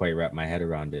can't quite wrap my head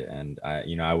around it. And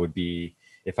I would be,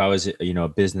 if I was a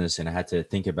business and I had to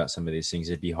think about some of these things,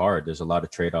 it'd be hard. There's a lot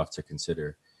of trade-offs to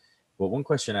consider. But one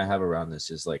question I have around this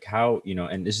is like how,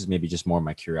 and this is maybe just more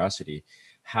my curiosity,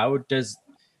 how do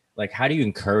you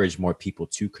encourage more people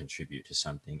to contribute to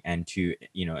something and to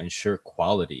ensure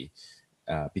quality?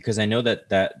 Because I know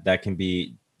that can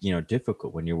be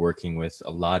difficult when you're working with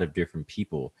a lot of different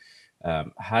people.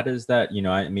 How does that,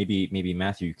 maybe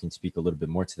Matthew, you can speak a little bit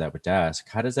more to that with Dask.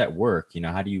 How does that work?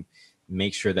 How do you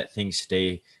make sure that things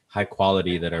stay high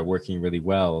quality, that are working really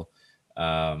well?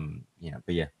 But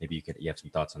yeah, maybe you have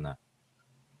some thoughts on that.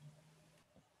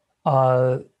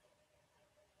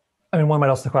 One might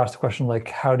also ask the question, like,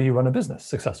 how do you run a business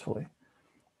successfully?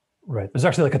 Right. There's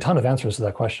actually like a ton of answers to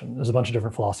that question. There's a bunch of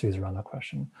different philosophies around that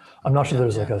question. I'm not sure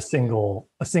there's like a single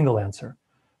answer.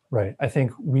 Right. I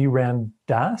think we ran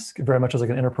Dask very much as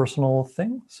like an interpersonal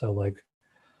thing. So like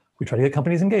we try to get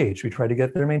companies engaged. We try to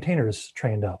get their maintainers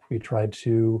trained up. We try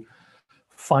to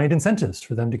find incentives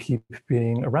for them to keep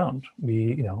being around.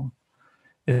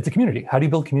 It's a community. How do you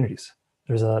build communities?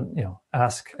 There's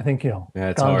ask, I think,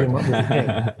 it's hard.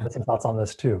 Has some thoughts on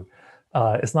this too.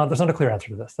 There's not a clear answer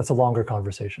to this. That's a longer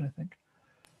conversation, I think.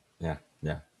 Yeah,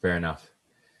 fair enough.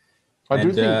 I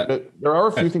do think that there are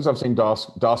a few things I've seen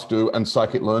Dask do and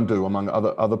scikit-learn do among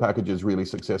other packages really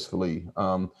successfully.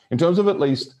 In terms of at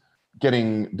least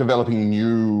developing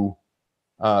the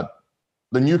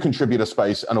new contributor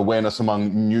space and awareness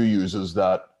among new users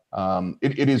that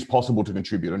it is possible to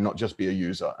contribute and not just be a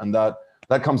user. And that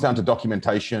comes down to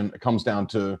documentation. It comes down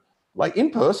to like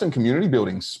in-person community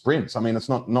building sprints. It's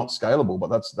not scalable, but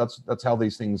that's how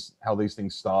these things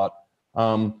start.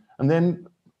 And then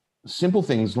simple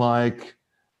things like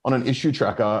on an issue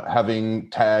tracker,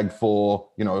 having tag for,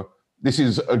 this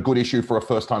is a good issue for a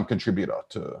first-time contributor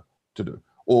to do,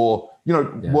 or,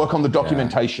 work on the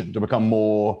documentation to become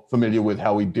more familiar with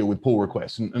how we deal with pull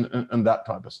requests and that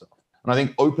type of stuff. And I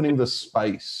think opening the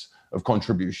space of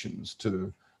contributions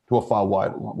to a far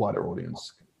wider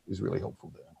audience is really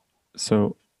helpful there.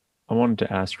 So I wanted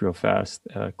to ask real fast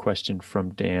a question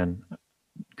from Dan.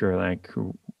 Gerlach,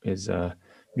 who is a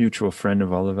mutual friend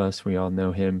of all of us, we all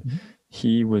know him. Mhm.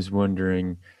 He was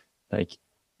wondering, like,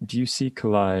 do you see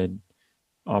Collide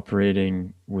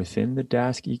operating within the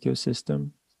Dask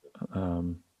ecosystem?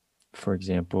 For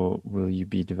example, will you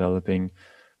be developing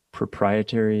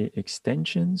proprietary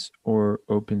extensions or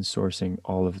open sourcing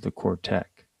all of the core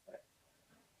tech?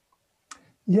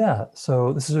 Yeah,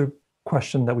 so this is a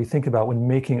question that we think about when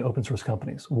making open source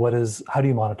companies. How do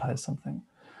you monetize something?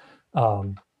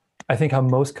 I think how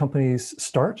most companies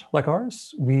start, like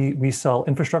ours, we sell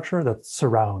infrastructure that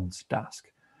surrounds Dask,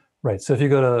 right? So if you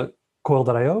go to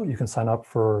coil.io, you can sign up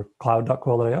for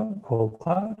cloud.coil.io, Coil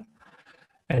Cloud,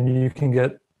 and you can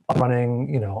get up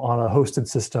running, on a hosted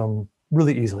system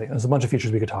really easily. There's a bunch of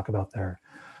features we could talk about there,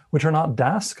 which are not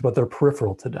Dask, but they're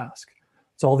peripheral to Dask.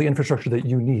 It's all the infrastructure that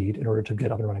you need in order to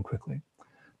get up and running quickly.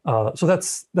 So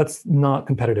that's not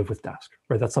competitive with Dask,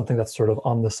 right? That's something that's sort of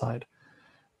on the side.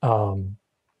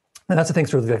 And that's the thing,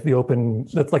 sort of like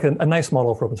that's like a nice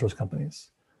model for open source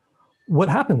companies. What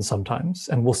happens sometimes,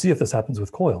 and we'll see if this happens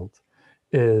with Coiled,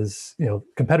 is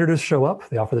competitors show up,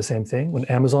 they offer the same thing. When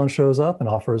Amazon shows up and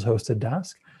offers hosted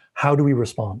Dask, how do we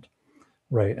respond,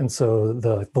 right? And so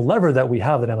the lever that we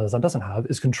have that Amazon doesn't have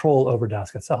is control over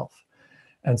Dask itself.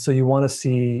 And so you want to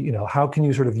see, how can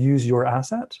you sort of use your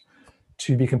asset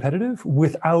to be competitive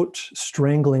without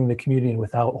strangling the community and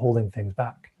without holding things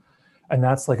back. And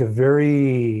that's like a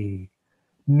very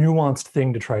nuanced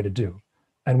thing to try to do.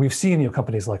 And we've seen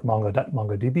companies like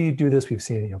MongoDB do this. We've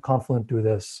seen Confluent do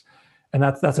this. And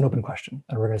that's an open question.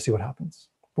 And we're going to see what happens.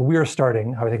 But we are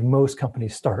starting how I think most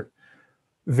companies start,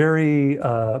 very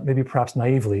maybe perhaps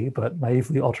naively, but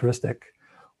naively altruistic.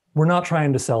 We're not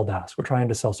trying to sell Dask. We're trying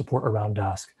to sell support around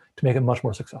Dask to make it much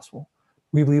more successful.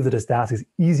 We believe that as Dask is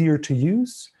easier to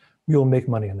use, we will make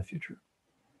money in the future.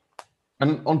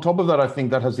 And on top of that, I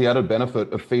think that has the added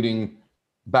benefit of feeding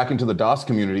back into the Dask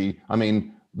community. I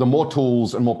mean, the more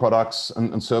tools and more products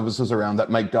and services around that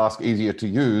make Dask easier to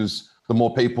use, the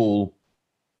more people,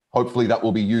 hopefully, that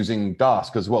will be using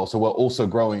Dask as well. So we're also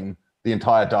growing the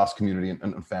entire Dask community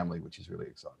and family, which is really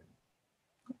exciting.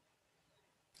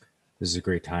 This is a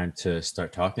great time to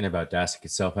start talking about Dask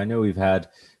itself. I know we've had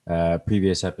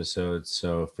previous episodes,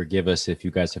 so forgive us if you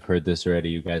guys have heard this already.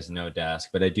 You guys know Dask,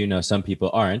 but I do know some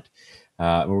people aren't.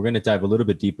 We're going to dive a little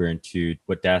bit deeper into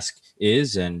what Dask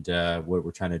is and what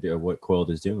we're trying to do, or what Coiled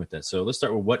is doing with that. So let's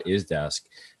start with what is Dask.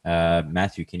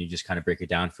 Matthew, can you just kind of break it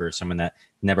down for someone that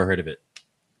never heard of it?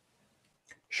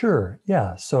 Sure,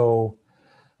 yeah. So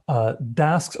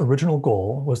Dask's original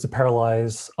goal was to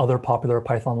parallelize other popular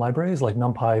Python libraries like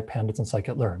NumPy, Pandas, and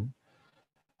scikit-learn.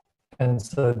 And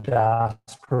so Dask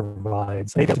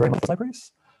provides very much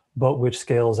libraries, but which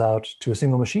scales out to a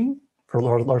single machine for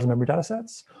large memory data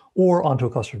sets, or onto a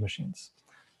cluster of machines.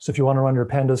 So if you want to run your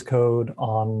Pandas code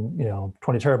on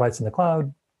 20 terabytes in the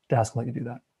cloud, Dask can let you do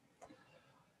that.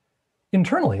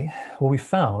 Internally, what we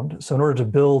found, so in order to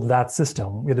build that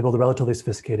system, we had to build a relatively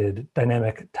sophisticated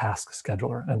dynamic task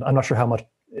scheduler. And I'm not sure how much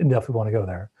in depth we want to go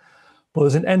there. But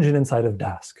there's an engine inside of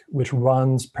Dask, which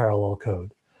runs parallel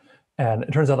code. And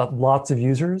it turns out that lots of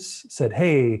users said,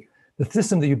 hey, the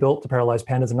system that you built to parallelize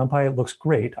Pandas and NumPy looks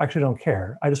great. I actually don't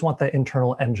care. I just want that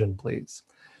internal engine, please.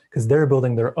 Because they're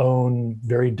building their own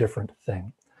very different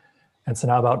thing. And so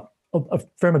now about a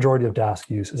fair majority of Dask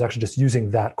use is actually just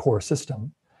using that core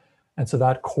system. And so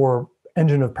that core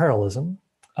engine of parallelism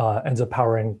ends up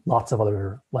powering lots of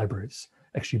other libraries.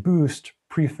 XGBoost,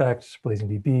 Prefect,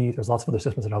 BlazingDB. There's lots of other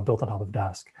systems that are built on top of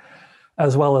Dask,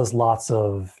 as well as lots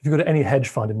of, if you go to any hedge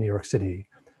fund in New York City,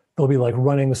 they'll be like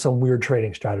running some weird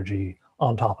trading strategy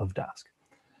on top of Dask.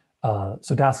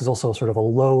 So Dask is also sort of a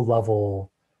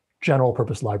low-level general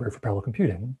purpose library for parallel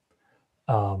computing.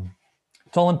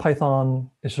 It's all in Python.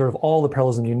 It's sort of all the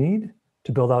parallelism you need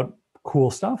to build out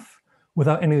cool stuff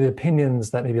without any of the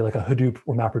opinions that maybe like a Hadoop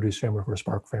or MapReduce framework or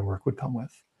Spark framework would come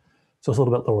with. So it's a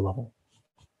little bit lower level.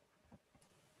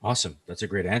 Awesome. That's a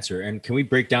great answer. And can we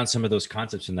break down some of those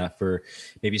concepts in that for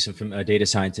maybe some data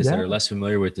scientists that are less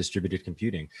familiar with distributed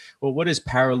computing? Well, what is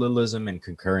parallelism and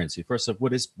concurrency? First off,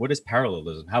 what is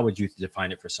parallelism? How would you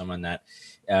define it for someone that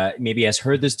maybe has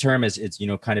heard this term, as it's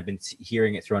kind of been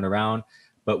hearing it thrown around,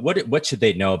 but what should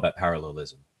they know about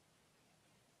parallelism?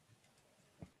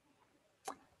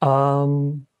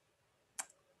 I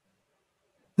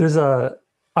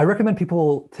recommend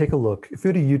people take a look. If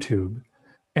you go to YouTube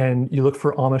and you look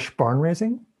for Amish barn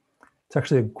raising, it's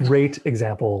actually a great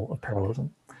example of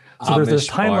parallelism. So there's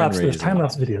time-lapse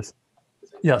videos.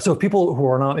 Yeah, so people who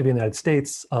are not maybe in the United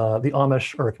States, the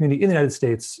Amish are a community in the United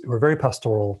States who are very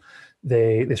pastoral.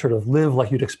 They sort of live like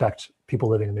you'd expect people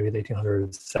living in maybe the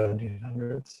 1800s,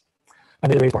 1700s.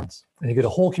 and they raise barns. And you get a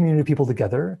whole community of people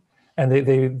together, and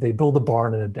they build a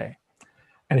barn in a day.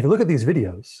 And if you look at these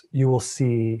videos, you will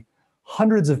see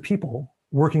hundreds of people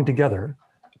working together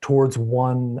towards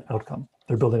one outcome.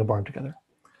 They're building a barn together.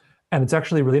 And it's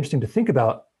actually really interesting to think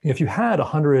about, if you had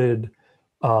 100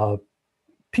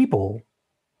 people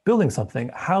building something,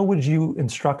 how would you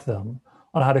instruct them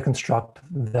on how to construct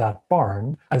that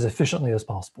barn as efficiently as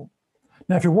possible?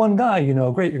 Now, if you're one guy, you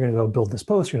know, great, you're going to go build this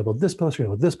post, you're going to build this post, you're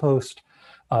going to build this post,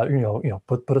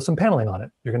 put some paneling on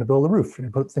it. You're going to build a roof, you're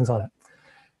going to put things on it.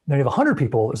 Now you have 100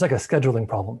 people, it's like a scheduling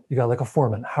problem. You got like a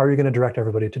foreman. How are you going to direct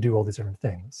everybody to do all these different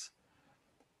things?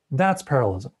 That's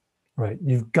parallelism, right?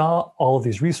 You've got all of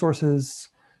these resources.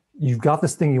 You've got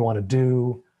this thing you want to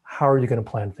do. How are you going to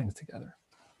plan things together?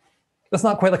 That's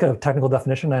not quite like a technical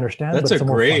definition, I understand. That's but it's a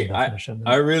more great, fun definition.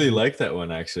 I really like that one,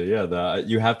 actually. Yeah,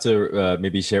 you have to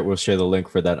maybe we'll share the link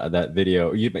for that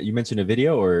video. You mentioned a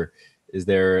video, or is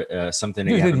there something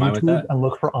that you have in mind with that? And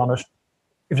look for Amish.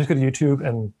 If you just go to YouTube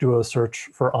and do a search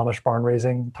for Amish barn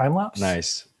raising time lapse,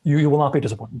 nice. You will not be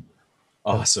disappointed.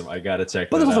 Awesome. I got to check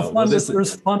but that there's out.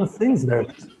 There's fun things there.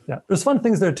 Yeah, there's fun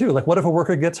things there too. Like, what if a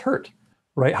worker gets hurt,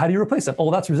 right? How do you replace them?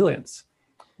 Oh, that's resilience,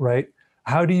 right?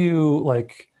 How do you,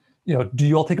 do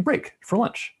you all take a break for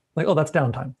lunch? Like, oh, that's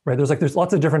downtime, right? There's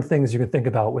lots of different things you can think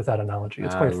about with that analogy.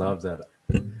 It's quite fun.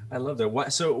 I love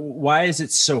that. So why is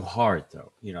it so hard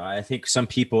though? I think some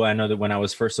people, I know that when I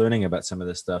was first learning about some of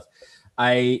this stuff,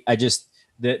 I just,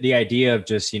 the idea of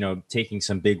just, taking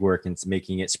some big work and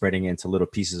spreading it into little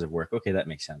pieces of work. Okay, that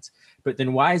makes sense. But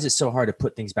then why is it so hard to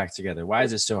put things back together? Why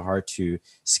is it so hard to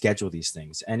schedule these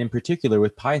things? And in particular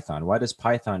with Python, why does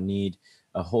Python need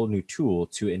a whole new tool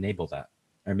to enable that?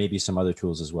 Or maybe some other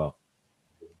tools as well?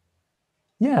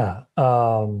 Yeah.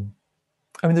 You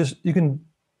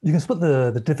can split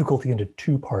the difficulty into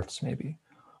two parts, maybe.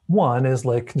 One is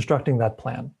like constructing that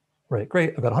plan, right?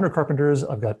 Great, I've got 100 carpenters,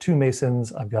 I've got 2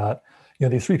 masons, I've got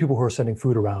these 3 people who are sending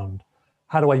food around.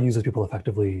 How do I use those people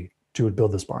effectively to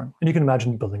build this barn? And you can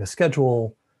imagine building a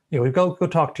schedule. We go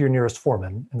talk to your nearest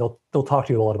foreman, and they'll talk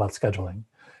to you a lot about scheduling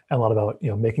and a lot about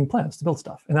making plans to build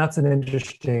stuff. And that's an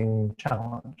interesting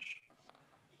challenge,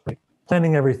 right?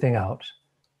 Planning everything out,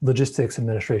 logistics,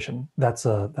 administration. That's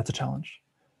a challenge.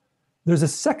 There's a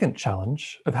second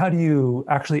challenge of how do you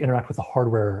actually interact with the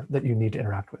hardware that you need to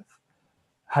interact with?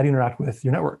 How do you interact with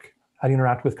your network? How do you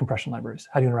interact with compression libraries?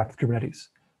 How do you interact with Kubernetes?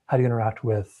 How do you interact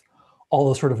with all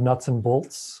those sort of nuts and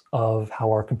bolts of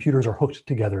how our computers are hooked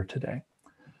together today?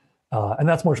 And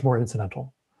that's much more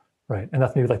incidental, right? And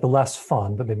that's maybe like the less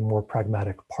fun, but maybe more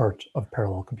pragmatic part of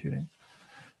parallel computing.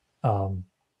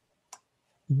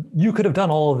 You could have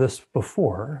done all of this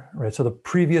before, right? So the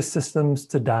previous systems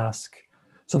to Dask,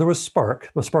 so there was Spark,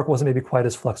 but Spark wasn't maybe quite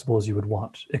as flexible as you would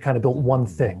want. It kind of built one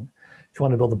thing. If you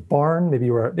want to build a barn, maybe if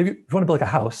you want to build like a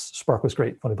house, Spark was great.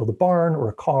 If you want to build a barn or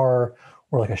a car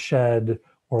or like a shed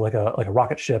or like a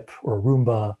rocket ship or a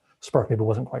Roomba, Spark maybe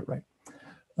wasn't quite right.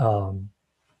 The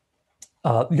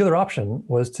other option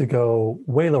was to go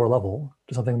way lower level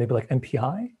to something maybe like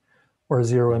MPI or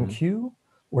 0MQ,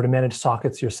 or to manage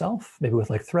sockets yourself, maybe with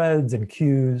like threads and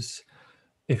queues.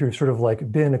 If you're sort of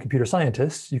like been a computer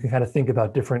scientist, you can kind of think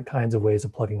about different kinds of ways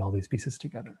of plugging all these pieces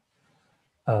together.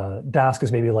 Dask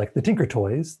is maybe like the Tinker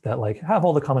toys that like have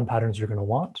all the common patterns you're going to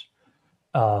want,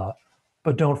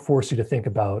 but don't force you to think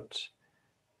about,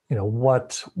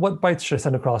 what bytes should I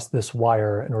send across this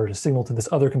wire in order to signal to this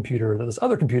other computer that this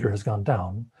other computer has gone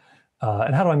down,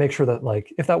 and how do I make sure that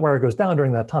like if that wire goes down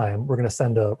during that time, we're going to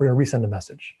resend a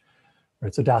message,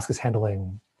 right? So Dask is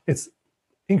it's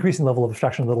increasing level of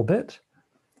abstraction a little bit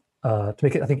to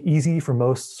make it, I think, easy for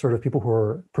most sort of people who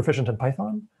are proficient in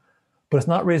Python. But it's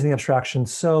not raising the abstraction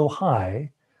so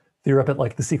high that you're up at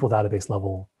like the SQL database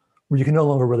level where you can no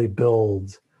longer really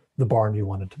build the barn you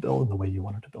wanted to build in the way you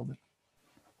wanted to build it.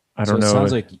 I don't know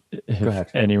sounds like,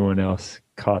 if anyone else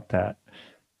caught that,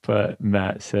 but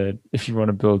Matt said, if you want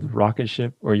to build a rocket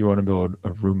ship or you want to build a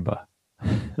Roomba.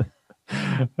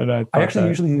 And I actually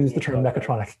usually use the term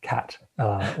mechatronic cat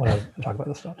when I talk about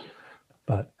this stuff.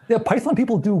 But yeah, Python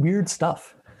people do weird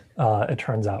stuff, it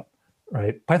turns out.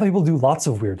 Right? Python people do lots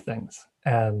of weird things.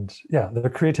 And yeah, their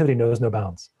creativity knows no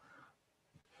bounds.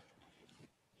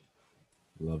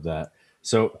 Love that.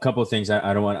 So a couple of things I'm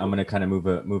going to kind of move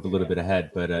a little bit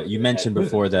ahead, but you mentioned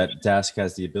before that Dask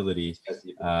has the ability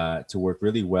to work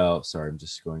really well. Sorry, I'm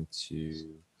just going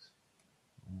to,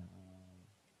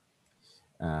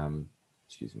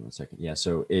 excuse me one second. Yeah,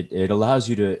 so it allows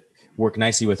you to work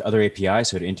nicely with other APIs.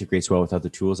 So it integrates well with other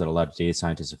tools that a lot of data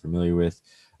scientists are familiar with.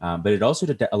 But it also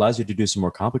allows you to do some more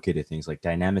complicated things like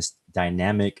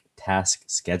dynamic task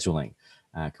scheduling.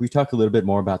 Can we talk a little bit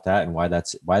more about that and why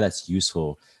that's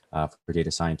useful for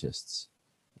data scientists?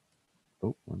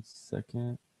 Oh, 1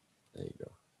 second. There you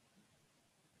go.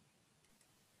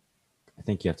 I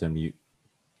think you have to unmute.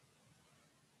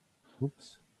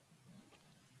 Oops.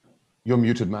 You're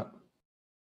muted, Matt.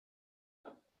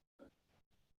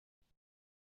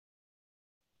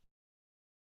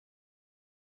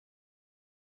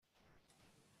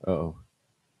 Uh-oh.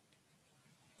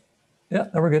 Yeah,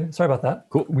 no, we're good. Sorry about that.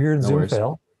 Cool. Weird No Zoom worries.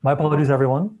 fail. My apologies,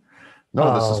 everyone. No,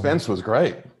 the suspense was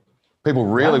great. People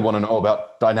really want to know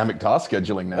about dynamic task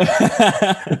scheduling now.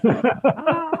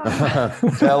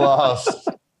 Tell us.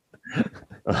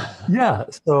 Yeah.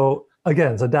 So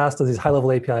again, so Dask does these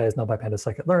high-level APIs now by Pandas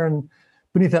scikit-learn.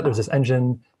 Beneath that, there's this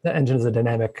engine. That engine is a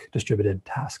dynamic distributed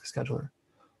task scheduler.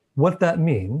 What that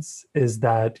means is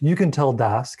that you can tell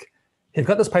Dask, hey, I've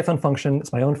got this Python function.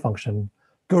 It's my own function.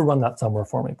 Go run that somewhere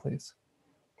for me, please.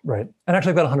 Right. And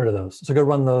actually, I've got 100 of those. So go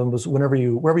run those wherever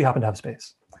you happen to have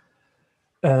space.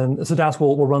 And so Dask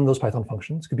will run those Python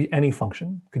functions. It could be any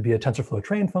function. It could be a TensorFlow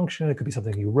train function. It could be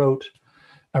something you wrote.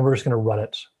 And we're just going to run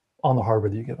it on the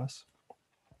hardware that you give us.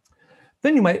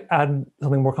 Then you might add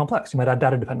something more complex. You might add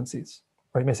data dependencies.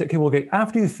 Right? You may say, okay, well, okay,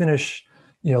 after you finish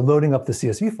loading up the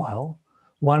CSV file,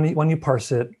 when you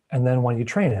parse it and then when you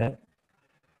train it,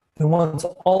 then once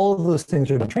all of those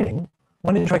things are done training,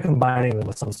 why don't you try combining them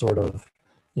with some sort of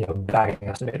bagging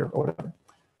estimator or whatever.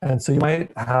 And so you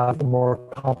might have a more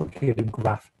complicated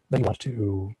graph that you want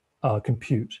to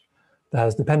compute that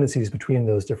has dependencies between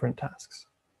those different tasks.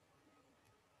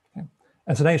 Okay.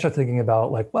 And so now you start thinking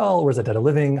about like, well, where's that data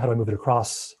living? How do I move it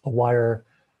across a wire?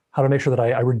 How do I make sure that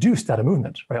I reduce data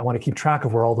movement, right? I want to keep track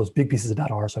of where all those big pieces of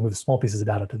data are, so I move the small pieces of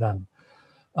data to them.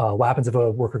 What happens if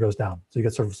a worker goes down? So you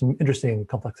get sort of some interesting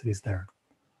complexities there.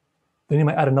 Then you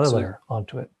might add another layer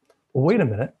onto it. Well, wait a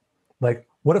minute. Like,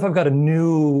 what if I've got a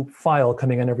new file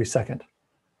coming in every second?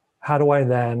 How do I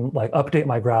then like update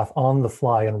my graph on the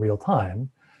fly in real time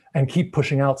and keep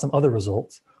pushing out some other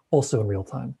results also in real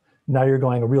time? Now you're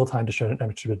going a real-time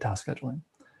distributed task scheduling.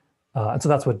 And so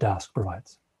that's what Dask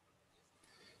provides.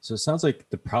 So it sounds like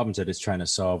the problems that it's trying to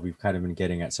solve, we've kind of been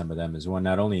getting at some of them, is one,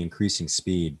 not only increasing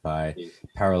speed by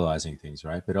parallelizing things,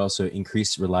 right? But also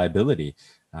increase reliability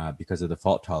because of the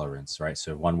fault tolerance, right?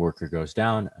 So if one worker goes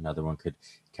down, another one could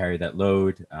carry that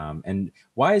load. And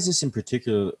why is this in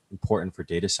particular important for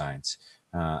data science?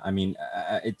 I mean,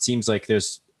 it seems like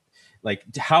there's, like,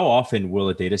 how often will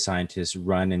a data scientist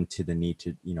run into the need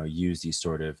to, use these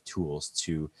sort of tools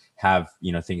to have,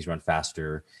 things run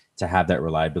faster, to have that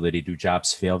reliability? Do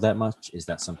jobs fail that much? Is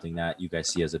that something that you guys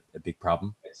see as a big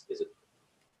problem?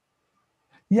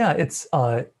 Yeah, it's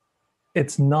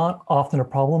not often a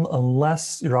problem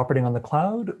unless you're operating on the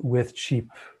cloud with cheap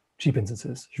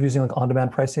instances. If you're using like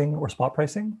on-demand pricing or spot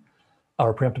pricing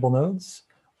or preemptible nodes,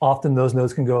 often those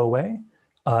nodes can go away.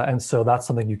 And so that's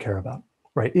something you care about,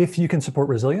 right? If you can support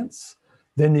resilience,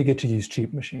 then you get to use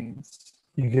cheap machines.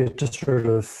 You get to sort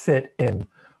of fit in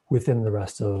within the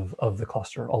rest of the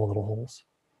cluster, all the little holes.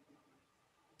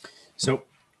 So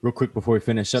real quick before we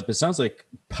finish up, it sounds like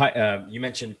you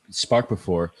mentioned Spark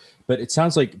before, but it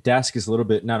sounds like Dask is a little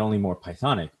bit not only more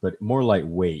Pythonic, but more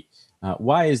lightweight.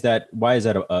 Why is that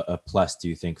a plus, do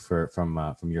you think,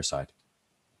 from your side?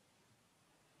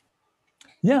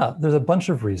 Yeah, there's a bunch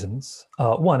of reasons.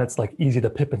 One, it's like easy to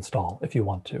pip install if you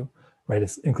want to, right?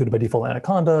 It's included by default in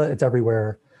Anaconda. It's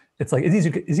everywhere. It's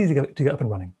easy to get up and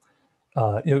running.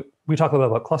 We talk a little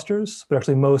bit about clusters, but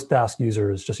actually most Dask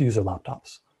users just use their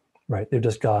laptops, right? They've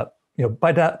just got,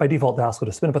 by default, Dask will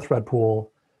just spin up a thread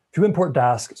pool. If you import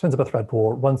Dask, it spins up a thread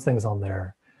pool, runs things on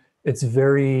there. It's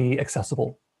very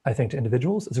accessible, I think, to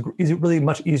individuals. It's a really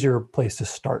much easier place to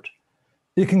start.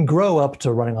 It can grow up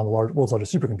to running on the world's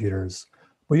largest supercomputers,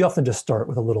 but you often just start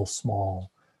with a little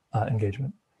small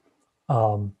engagement.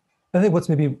 I think what's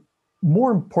maybe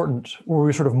more important, where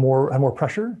we sort of had more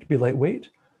pressure to be lightweight,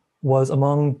 was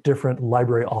among different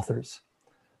library authors.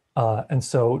 And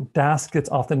so Dask gets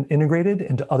often integrated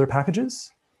into other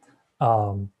packages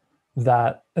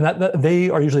that they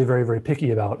are usually very, very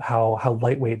picky about how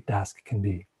lightweight Dask can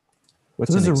be.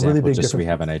 What's so this an is example, a really big just difference. so we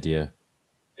have an idea?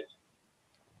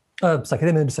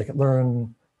 Scikit-image,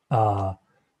 scikit-learn,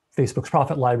 Facebook's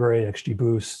Profit Library,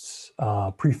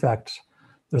 XGBoost, Prefect.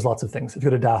 There's lots of things. If you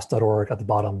go to dask.org, at the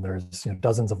bottom, there's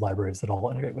dozens of libraries that all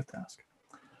integrate with Dask.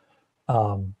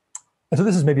 And so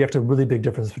this is maybe actually a really big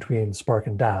difference between Spark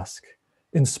and Dask.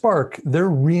 In Spark, they're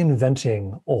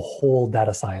reinventing a whole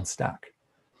data science stack,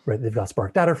 right? They've got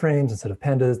Spark data frames instead of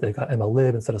pandas. They've got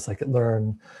MLlib instead of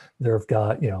scikit-learn. They've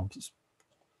got they've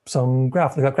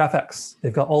got GraphX.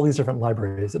 They've got all these different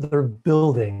libraries that they're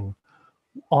building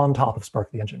on top of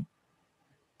Spark, the engine.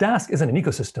 Dask isn't an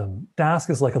ecosystem. Dask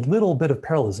is like a little bit of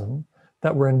parallelism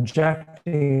that we're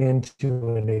injecting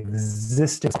into an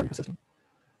existing ecosystem.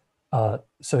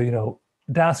 So,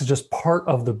 Dask is just part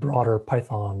of the broader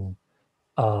Python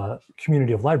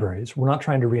community of libraries. We're not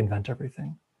trying to reinvent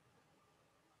everything.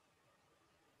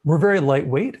 We're very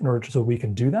lightweight in order so we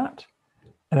can do that.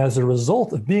 And as a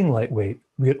result of being lightweight,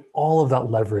 we get all of that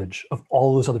leverage of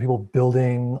all those other people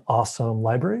building awesome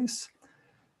libraries.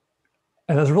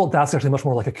 And as a result, Dask is actually much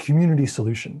more like a community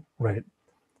solution, right?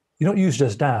 You don't use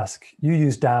just Dask, you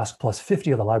use Dask plus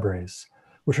 50 other libraries,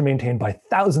 which are maintained by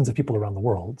thousands of people around the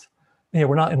world. And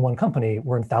we're not in one company,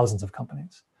 we're in thousands of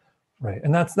companies, right?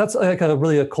 And that's like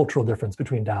really a cultural difference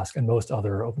between Dask and most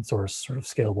other open source sort of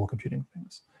scalable computing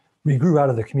things. We grew out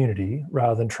of the community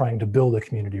rather than trying to build a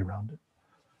community around it.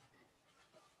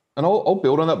 And I'll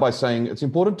build on that by saying it's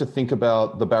important to think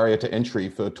about the barrier to entry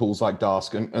for tools like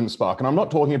Dask and Spark. And I'm not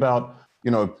talking about,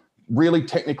 really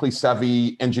technically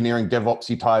savvy engineering,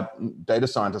 DevOpsy type data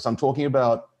scientists. I'm talking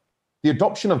about the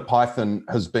adoption of Python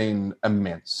has been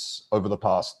immense over the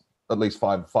past at least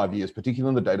five years, particularly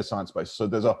in the data science space. So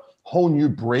there's a whole new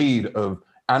breed of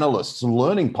analysts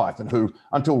learning Python who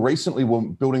until recently were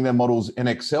building their models in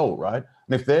Excel, right?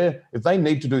 And if they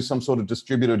need to do some sort of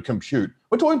distributed compute,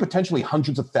 we're talking potentially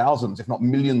hundreds of thousands, if not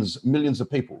millions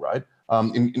of people, right?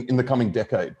 In the coming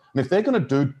decade. And if they're going to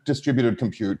do distributed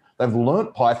compute, they've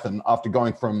learned Python after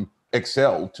going from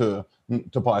Excel to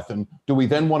Python. Do we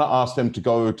then want to ask them to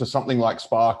go to something like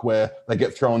Spark where they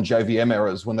get thrown JVM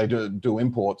errors when they do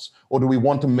imports? Or do we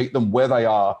want to meet them where they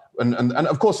are? And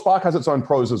of course, Spark has its own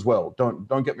pros as well.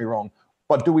 Don't get me wrong.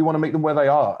 But do we want to meet them where they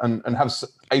are and have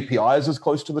APIs as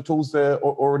close to the tools they're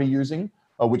already using,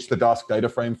 which the Dask data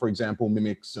frame, for example,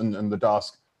 mimics, and the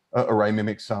Dask array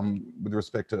mimics with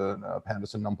respect to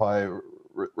Pandas and NumPy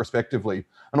respectively.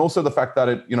 And also the fact that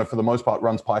it, for the most part,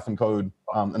 runs Python code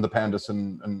and the Pandas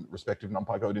and respective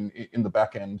NumPy code in the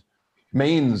back end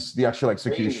means the actual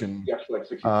execution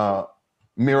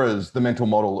mirrors the mental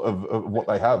model of what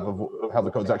they have, of how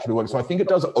the code's actually working. So I think it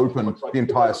does open the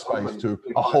entire space to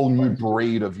a whole new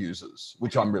breed of users,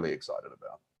 which I'm really excited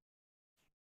about.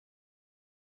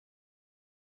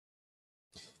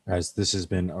 Guys, this has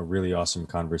been a really awesome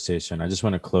conversation. I just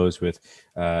want to close with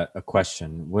a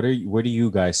question. What do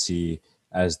you guys see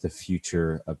as the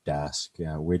future of Dask?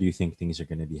 Where do you think things are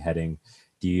going to be heading?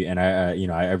 I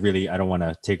don't want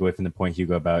to take away from the point,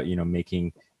 Hugo, about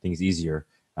making things easier.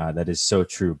 That is so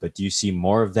true. But do you see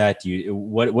more of that?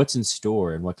 What's in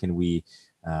store, and what can we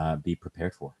be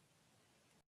prepared for?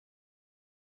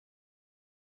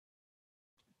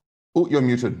 Oh, you're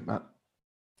muted, Matt.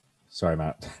 Sorry,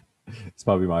 Matt. It's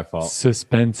probably my fault.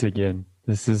 Suspense again.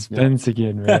 The suspense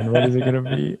again, man. What is it going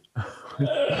to be?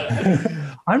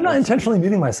 I'm not intentionally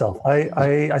muting myself.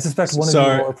 I suspect one of you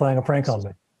are playing a prank on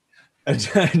me.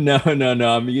 No.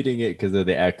 I'm muting it because of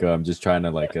the echo. I'm just trying to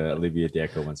alleviate the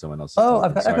echo when someone else is talking.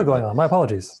 I've got echo going on. My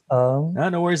apologies. No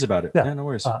worries about it. Yeah, no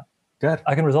worries. Go ahead.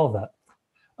 I can resolve that.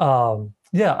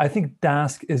 I think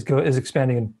Dask is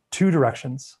expanding in two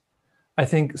directions. I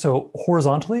think so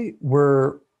horizontally,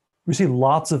 we see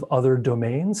lots of other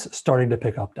domains starting to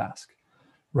pick up Dask,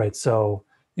 right? So,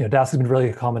 Dask has been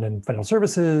really common in financial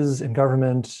services, in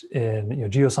government, in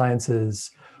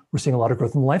geosciences. We're seeing a lot of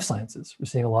growth in life sciences. We're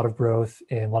seeing a lot of growth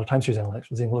in a lot of time series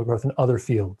analytics. We're seeing a lot of growth in other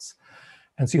fields.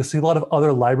 And so you'll see a lot of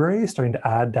other libraries starting to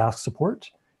add Dask support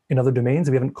in other domains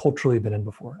that we haven't culturally been in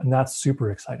before. And that's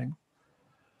super exciting.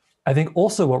 I think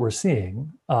also what we're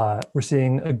seeing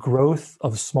a growth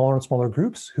of smaller and smaller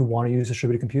groups who want to use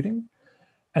distributed computing.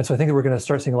 And so I think that we're going to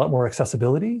start seeing a lot more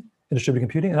accessibility in distributed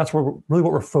computing. And that's really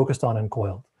what we're focused on in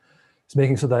Coiled. It's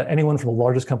making so that anyone from the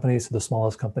largest companies to the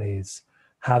smallest companies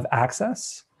have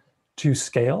access to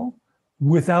scale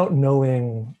without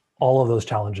knowing all of those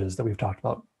challenges that we've talked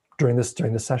about during this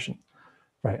session,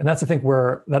 right? And that's, I think,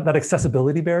 where that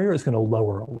accessibility barrier is going to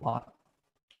lower a lot.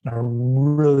 And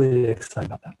I'm really excited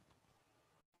about that.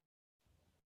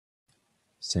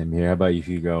 Same here. How about you,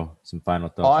 Hugo? Some final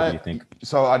thoughts. What do you think?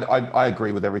 So I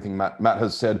agree with everything Matt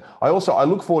has said. I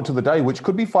look forward to the day, which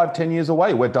could be 5-10 years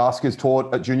away, where Dask is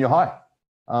taught at junior high.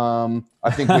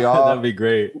 I think we are. That'd be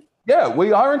great. Yeah,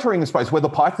 we are entering a space where the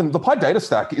PyData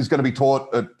stack is going to be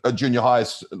taught at junior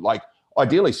highs, like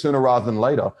ideally sooner rather than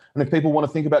later. And if people want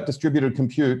to think about distributed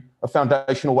compute, a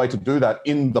foundational way to do that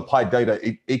in the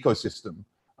PyData ecosystem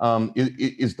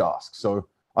is Dask. So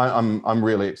I'm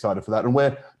really excited for that, and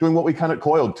we're doing what we can at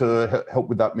Coiled to help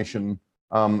with that mission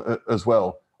as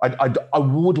well. I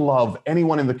would love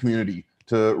anyone in the community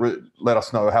to let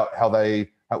us know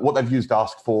what they've used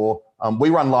Dask for.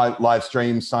 We run live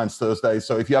streams, Science Thursdays,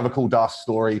 so if you have a cool Dask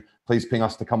story, please ping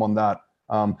us to come on that.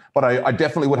 But I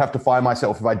definitely would have to fire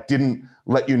myself if I didn't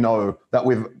let you know that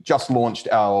we've just launched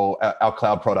our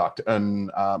cloud product and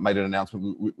made an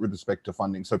announcement with respect to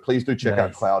funding. So please do check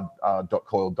out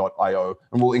cloud.coil.io,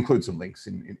 and we'll include some links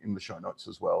in the show notes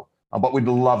as well. But we'd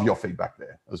love your feedback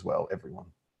there as well, everyone.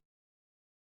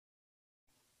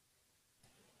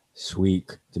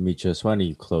 Sweet. Demetrius, why don't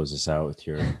you close us out with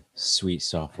your sweet,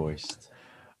 soft voice?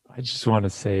 I just want to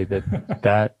say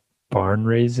that barn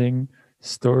raising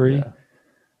story,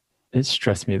 it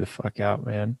stressed me the fuck out,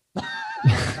 man.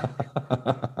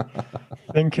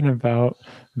 Thinking about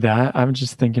that, I'm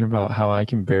just thinking about how I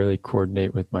can barely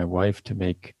coordinate with my wife to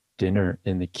make dinner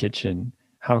in the kitchen.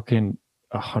 How can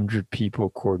 100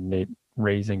 people coordinate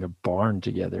raising a barn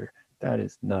together? That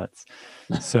is nuts.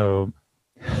 So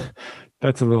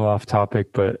that's a little off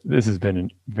topic, but this has been a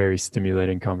very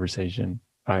stimulating conversation.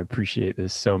 I appreciate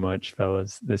this so much,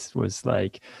 fellas. This was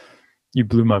like, you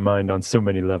blew my mind on so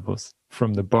many levels,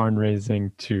 from the barn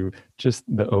raising to just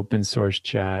the open source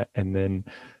chat. And then,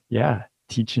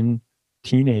 teaching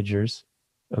teenagers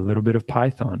a little bit of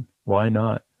Python. Why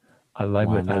not? I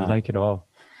like it all.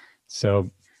 So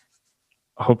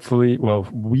hopefully,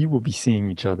 we will be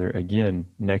seeing each other again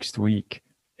next week,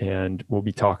 and we'll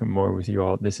be talking more with you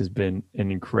all. This has been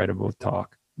an incredible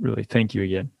talk. Really, thank you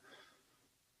again.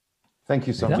 Thank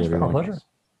you so much. My pleasure.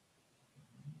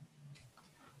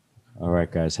 All right,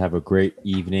 guys. Have a great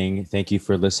evening. Thank you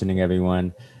for listening,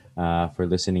 everyone, for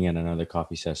listening in another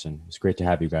coffee session. It's great to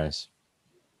have you guys.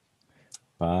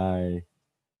 Bye.